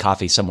 Let's go get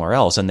coffee somewhere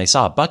else. And they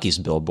saw a Buc-ee's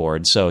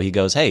billboard. So he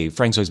goes, hey,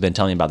 Frank's always been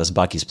telling me about this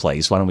Buc-ee's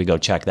place. Why don't we go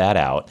check that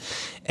out?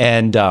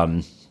 And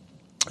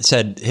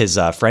said his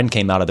friend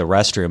came out of the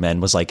restroom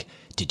and was like,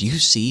 did you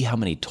see how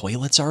many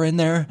toilets are in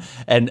there?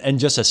 And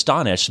just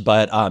astonished.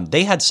 But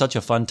they had such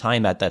a fun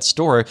time at that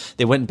store.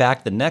 They went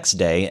back the next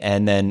day,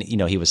 and then,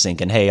 he was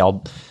thinking, hey,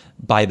 I'll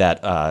buy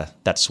that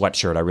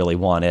sweatshirt I really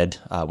wanted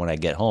when I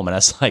get home. And I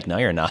was like, no,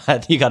 you're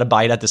not. You got to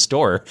buy it at the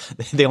store.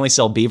 They only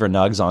sell beaver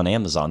nugs on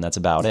Amazon. That's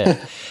about it.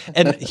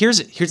 And here's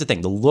the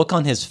thing. The look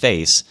on his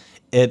face,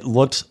 it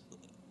looked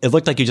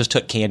like you just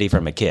took candy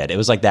from a kid. It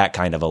was like that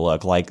kind of a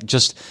look, like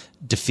just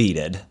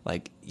defeated.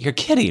 Like, you're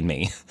kidding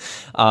me.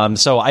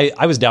 So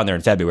I was down there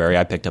in February.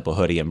 I picked up a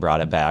hoodie and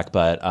brought it back.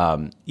 But,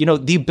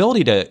 the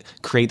ability to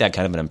create that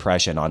kind of an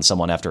impression on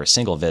someone after a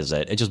single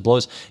visit, it just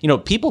blows.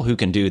 People who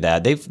can do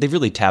that, they've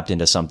really tapped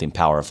into something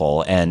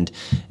powerful. And,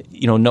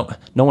 no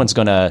one's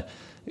going to,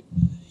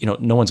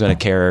 no one's going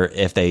to care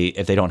if they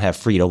don't have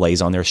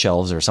Frito-Lays on their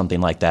shelves or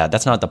something like that.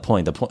 That's not the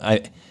point.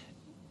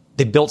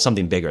 They built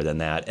something bigger than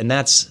that. And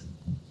that's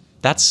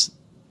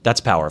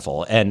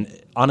powerful. And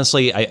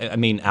honestly, I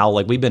mean, Al,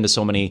 like, we've been to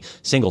so many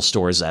single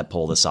stores that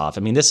pull this off.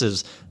 I mean, this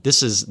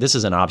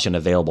is an option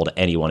available to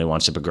anyone who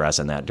wants to progress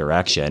in that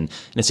direction. And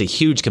it's a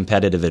huge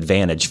competitive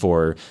advantage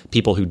for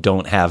people who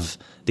don't have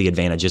the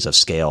advantages of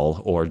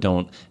scale or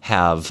don't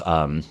have,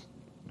 a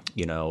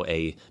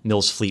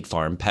Mills Fleet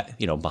Farm,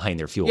 behind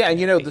their fuel. Yeah,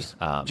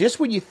 and just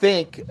when you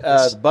think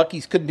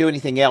Buc-ee's couldn't do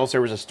anything else,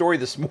 there was a story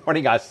this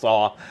morning I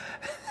saw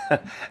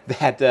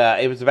that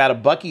it was about a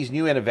Buc-ee's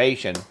new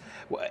innovation.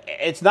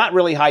 It's not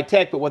really high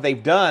tech, but what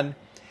they've done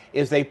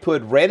is they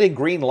put red and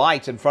green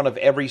lights in front of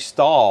every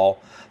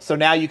stall. So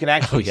now you can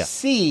actually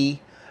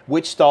see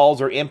which stalls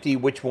are empty,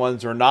 which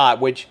ones are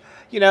not, which,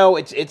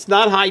 it's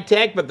not high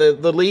tech, but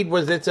the lead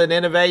was it's an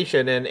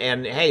innovation.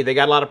 And hey, they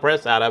got a lot of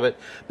press out of it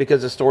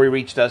because the story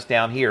reached us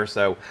down here.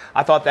 So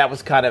I thought that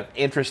was kind of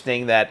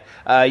interesting that,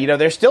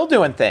 they're still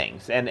doing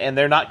things and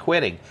they're not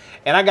quitting.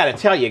 And I got to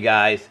tell you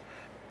guys,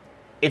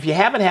 if you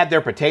haven't had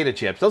their potato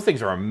chips, those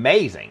things are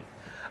amazing.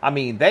 I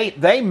mean,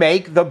 they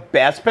make the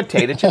best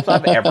potato chips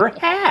I've ever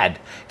had.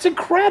 It's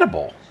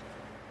incredible.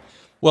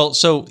 Well,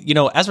 so,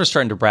 as we're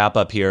starting to wrap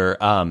up here,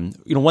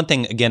 one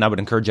thing, again, I would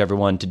encourage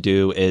everyone to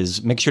do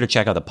is make sure to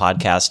check out the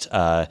podcast,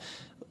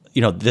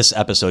 this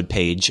episode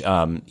page,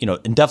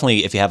 and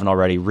definitely, if you haven't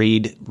already,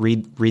 read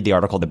the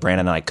article that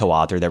Brandon and I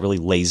co-authored that really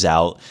lays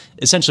out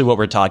essentially what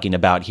we're talking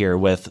about here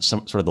with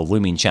some sort of the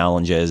looming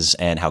challenges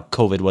and how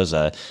COVID was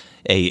a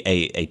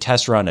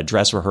test run, a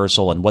dress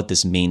rehearsal, and what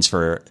this means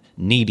for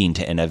needing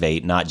to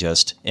innovate, not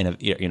just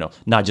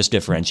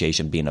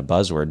differentiation being a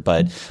buzzword.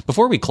 But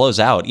before we close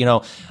out,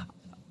 I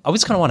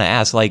always kind of want to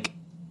ask, like,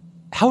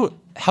 how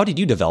did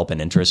you develop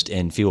an interest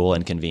in fuel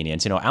and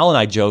convenience? Al and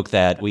I joke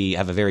that we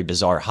have a very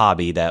bizarre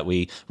hobby, that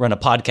we run a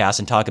podcast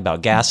and talk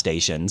about gas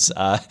stations.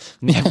 The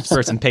average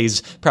person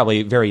pays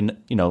probably very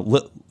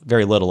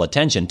little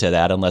attention to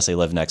that unless they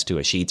live next to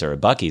a Sheetz or a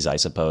Buc-ee's, I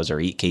suppose, or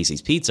eat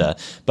Casey's Pizza.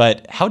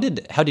 But how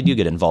did you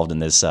get involved in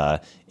this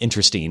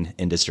interesting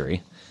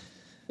industry?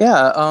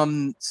 Yeah.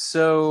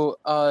 So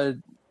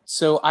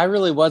I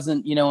really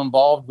wasn't,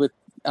 involved with,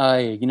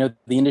 the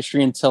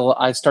industry until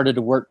I started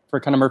to work for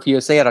kind of Murphy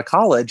USA out of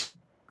college.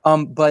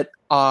 But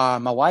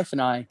my wife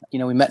and I,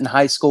 we met in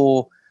high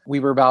school. We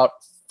were about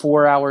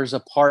 4 hours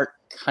apart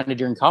kind of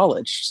during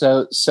college.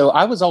 So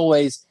I was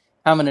always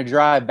having to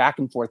drive back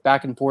and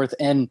forth.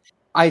 And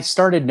I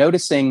started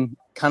noticing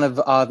kind of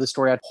the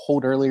story I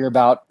told earlier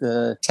about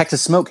the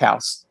Texas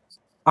Smokehouse.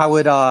 I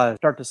would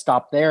start to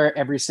stop there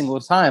every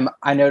single time.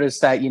 I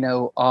noticed that,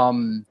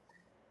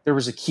 there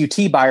was a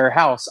QT by our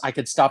house. I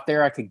could stop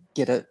there. I could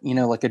get a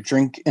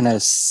drink and a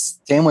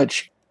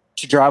sandwich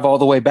to drive all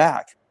the way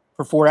back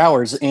for 4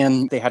 hours.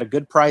 And they had a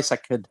good price. I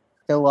could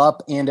fill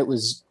up, and it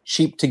was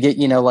cheap to get,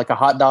 like a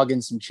hot dog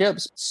and some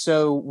chips.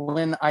 So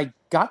when I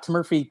got to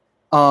Murphy,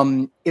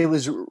 it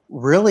was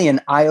really an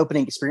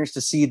eye-opening experience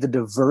to see the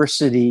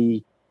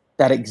diversity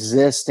that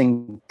exists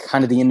in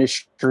kind of the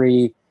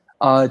industry,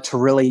 to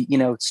really,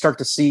 start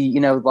to see,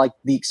 like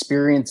the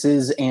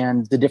experiences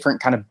and the different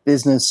kind of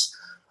business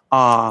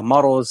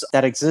models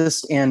that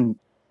exist. And,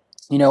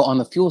 on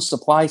the fuel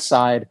supply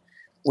side,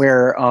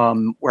 where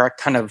I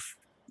kind of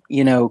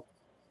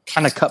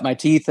cut my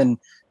teeth, and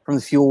from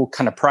the fuel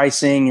kind of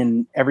pricing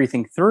and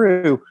everything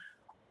through,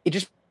 it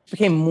just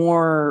became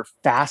more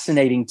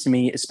fascinating to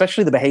me,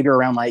 especially the behavior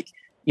around, like,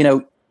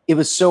 it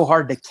was so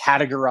hard to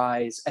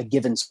categorize a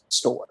given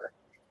store.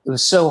 It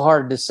was so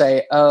hard to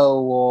say,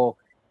 oh, well,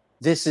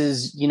 this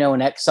is, an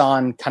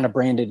Exxon kind of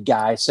branded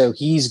guy, so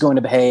he's going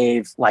to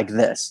behave like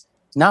this.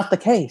 Not the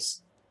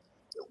case.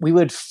 We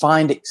would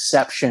find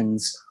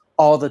exceptions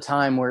all the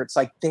time where it's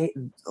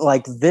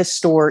like this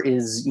store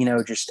is,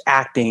 just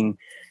acting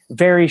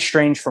very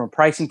strange from a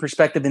pricing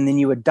perspective. And then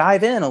you would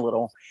dive in a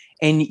little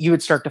and you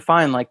would start to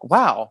find like,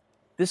 wow,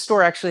 this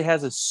store actually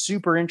has a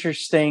super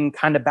interesting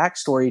kind of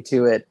backstory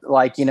to it.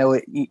 Like,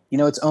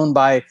 it's owned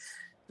by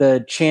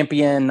the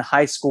champion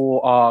high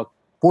school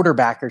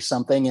quarterback or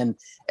something. And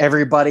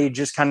everybody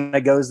just kind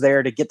of goes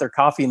there to get their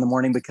coffee in the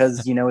morning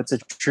because, it's a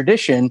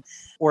tradition.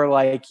 Or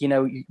like,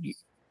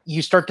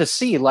 you start to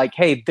see like,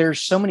 hey,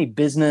 there's so many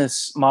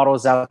business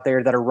models out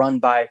there that are run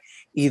by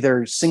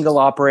either single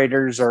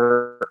operators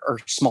or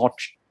small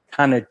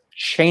kind of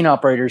chain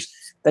operators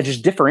that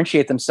just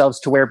differentiate themselves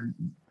to where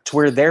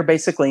they're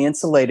basically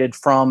insulated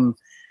from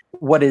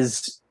what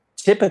is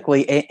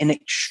typically an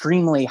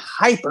extremely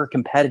hyper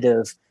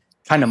competitive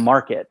kind of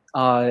market.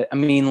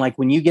 Like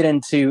when you get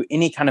into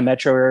any kind of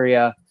metro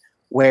area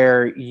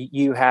where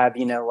you have,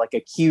 like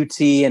a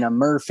QT and a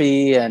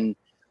Murphy and,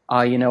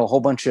 a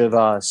whole bunch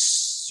of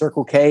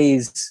Circle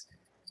K's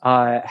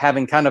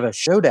having kind of a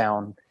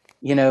showdown,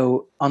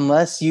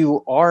 unless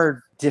you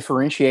are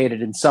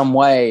differentiated in some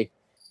way,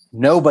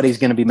 nobody's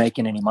going to be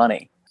making any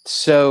money.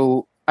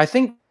 So I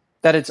think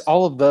that it's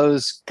all of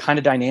those kind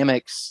of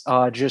dynamics,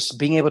 just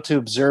being able to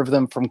observe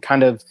them from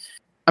kind of,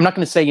 I'm not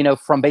going to say,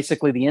 from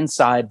basically the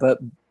inside,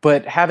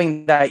 but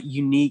having that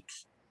unique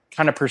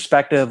kind of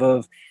perspective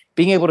of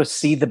being able to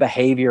see the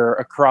behavior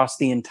across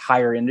the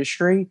entire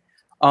industry.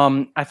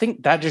 I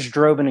think that just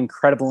drove an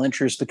incredible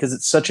interest because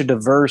it's such a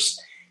diverse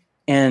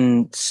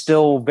and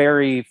still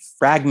very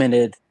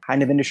fragmented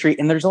kind of industry.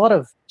 And there's a lot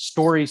of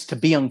stories to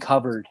be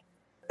uncovered,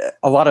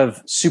 a lot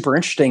of super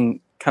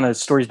interesting kind of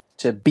stories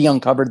to be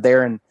uncovered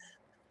there, and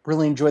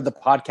really enjoyed the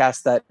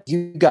podcast that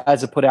you guys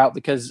have put out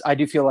because I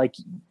do feel like,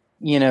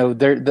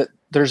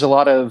 there's a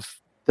lot of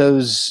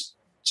those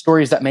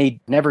stories that may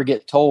never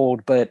get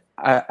told, but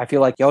I feel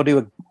like y'all do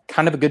a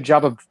kind of a good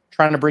job of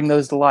trying to bring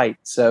those to light.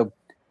 So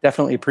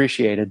definitely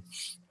appreciated.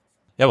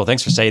 Yeah, well,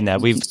 thanks for saying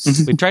that. We've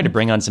tried to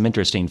bring on some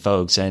interesting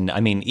folks, and I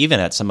mean, even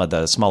at some of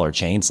the smaller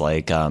chains,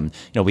 like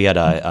we had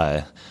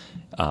a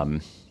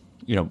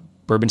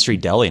Bourbon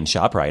Street Deli and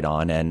ShopRite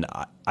on, and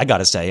I got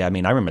to say, I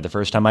mean, I remember the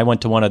first time I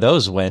went to one of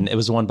those when it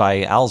was the one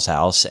by Al's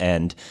house,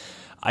 and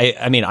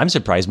I'm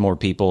surprised more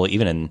people,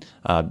 even in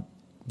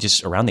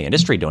just around the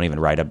industry, don't even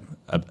write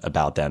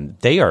about them.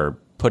 They are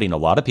putting a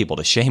lot of people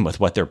to shame with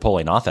what they're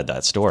pulling off at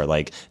that store.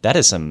 Like that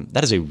is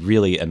a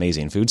really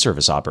amazing food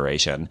service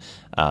operation.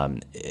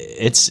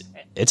 It's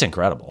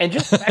incredible. And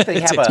just the fact that they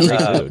have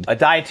a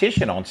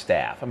dietitian on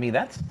staff. I mean,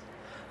 that's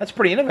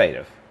pretty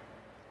innovative.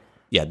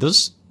 Yeah,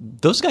 those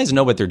guys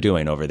know what they're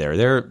doing over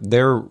there.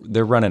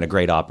 They're running a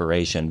great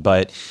operation.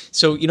 But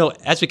so,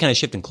 as we kind of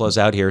shift and close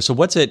out here, so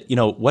what's it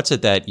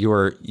that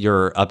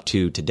you're up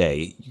to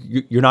today?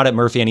 You're not at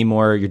Murphy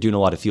anymore. You're doing a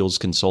lot of fuels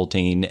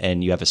consulting,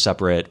 and you have a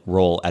separate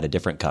role at a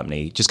different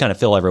company. Just kind of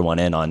fill everyone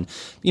in on,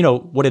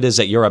 what it is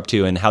that you're up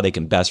to and how they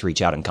can best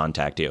reach out and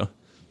contact you.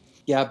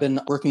 Yeah, I've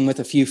been working with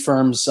a few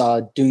firms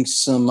doing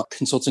some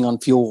consulting on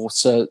fuel.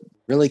 So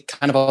really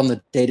kind of on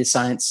the data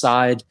science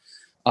side,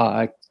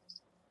 kind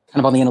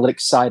of on the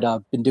analytics side,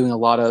 I've been doing a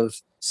lot of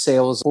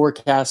sales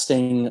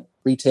forecasting,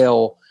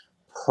 retail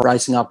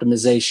pricing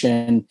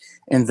optimization,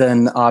 and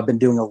then I've been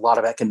doing a lot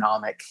of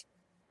economic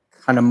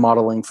kind of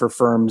modeling for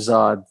firms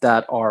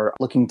that are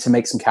looking to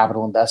make some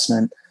capital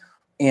investment.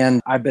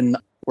 And I've been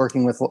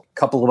working with a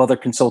couple of other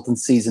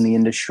consultancies in the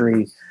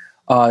industry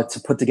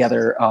to put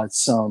together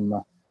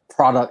some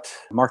product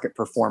market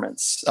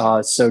performance.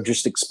 So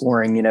just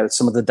exploring,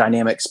 some of the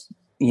dynamics,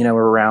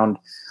 around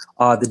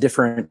the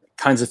different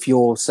kinds of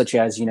fuels, such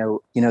as, the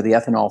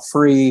ethanol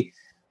free,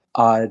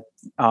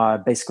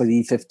 basically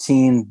the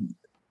E15,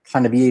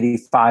 kind of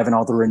E85 and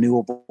all the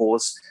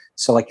renewables.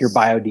 So like your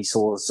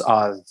biodiesels,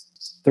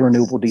 the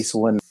renewable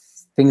diesel and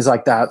things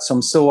like that. So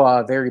I'm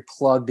still very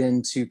plugged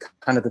into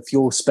kind of the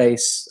fuel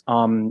space.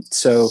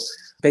 So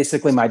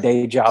basically my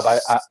day job,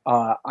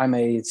 I'm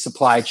a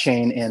supply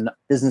chain and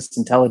business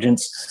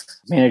intelligence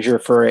manager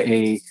for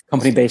a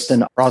company based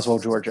in Roswell,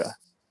 Georgia.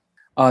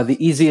 The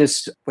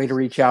easiest way to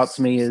reach out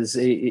to me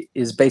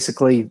is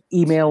basically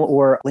email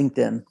or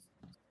LinkedIn.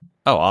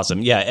 Oh,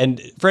 awesome. Yeah. And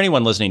for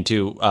anyone listening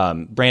to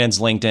Brandon's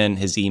LinkedIn,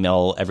 his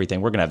email, everything,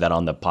 we're going to have that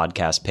on the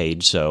podcast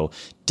page. So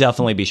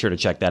definitely be sure to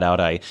check that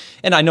out. I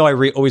know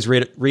I always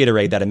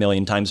reiterate that a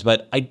million times,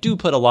 but I do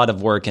put a lot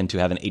of work into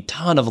having a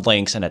ton of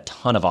links and a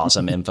ton of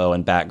awesome info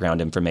and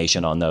background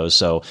information on those.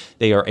 So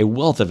they are a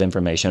wealth of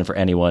information for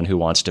anyone who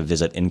wants to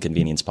visit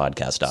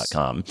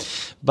inconveniencepodcast.com.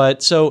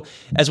 But so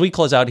as we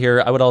close out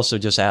here, I would also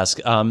just ask,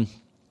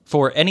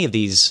 for any of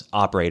these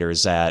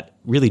operators that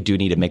really do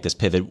need to make this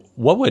pivot,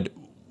 what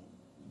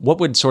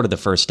would sort of the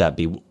first step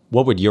be?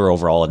 What would your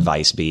overall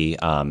advice be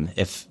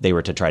if they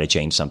were to try to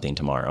change something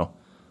tomorrow?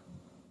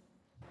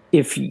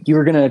 If you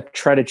were going to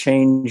try to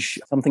change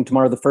something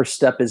tomorrow, the first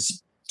step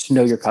is to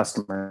know your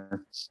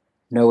customer,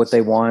 know what they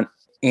want.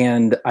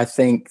 And I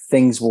think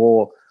things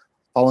will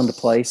fall into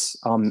place.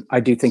 I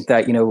do think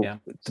that, Yeah.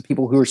 the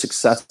people who are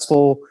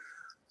successful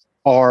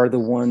are the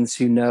ones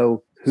who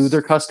know who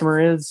their customer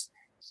is,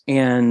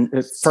 and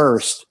at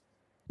first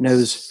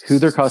knows who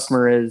their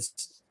customer is.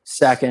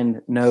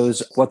 Second,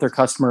 knows what their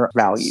customer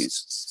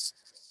values.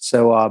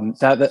 So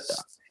that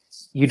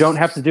you don't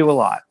have to do a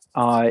lot.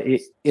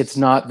 It's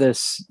not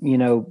this,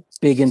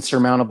 big,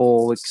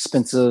 insurmountable,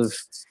 expensive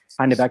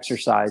kind of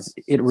exercise.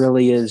 It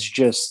really is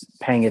just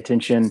paying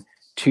attention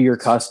to your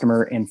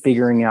customer and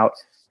figuring out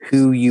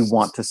who you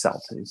want to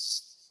sell to.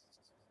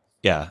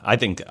 Yeah, I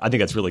think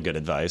that's really good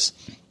advice.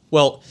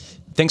 Well,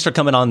 thanks for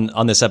coming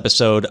on this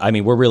episode. I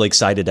mean, we're really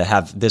excited to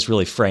have this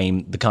really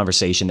frame the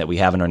conversation that we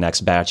have in our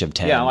next batch of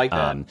 10. Yeah, I like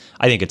that.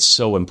 I think it's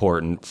so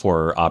important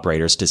for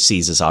operators to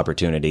seize this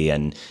opportunity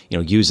and,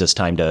 use this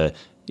time to,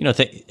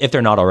 if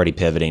they're not already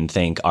pivoting,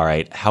 think, all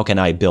right, how can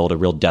I build a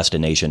real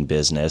destination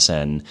business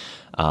and,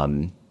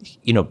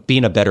 be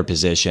in a better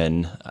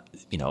position,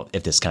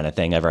 if this kind of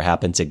thing ever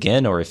happens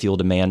again, or if fuel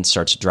demand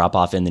starts to drop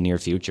off in the near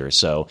future.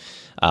 So,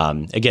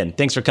 again,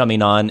 thanks for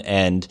coming on,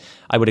 and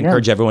I would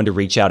encourage everyone to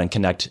reach out and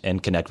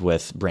connect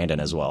with Brandon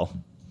as well.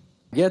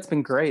 Yeah, it's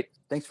been great.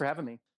 Thanks for having me.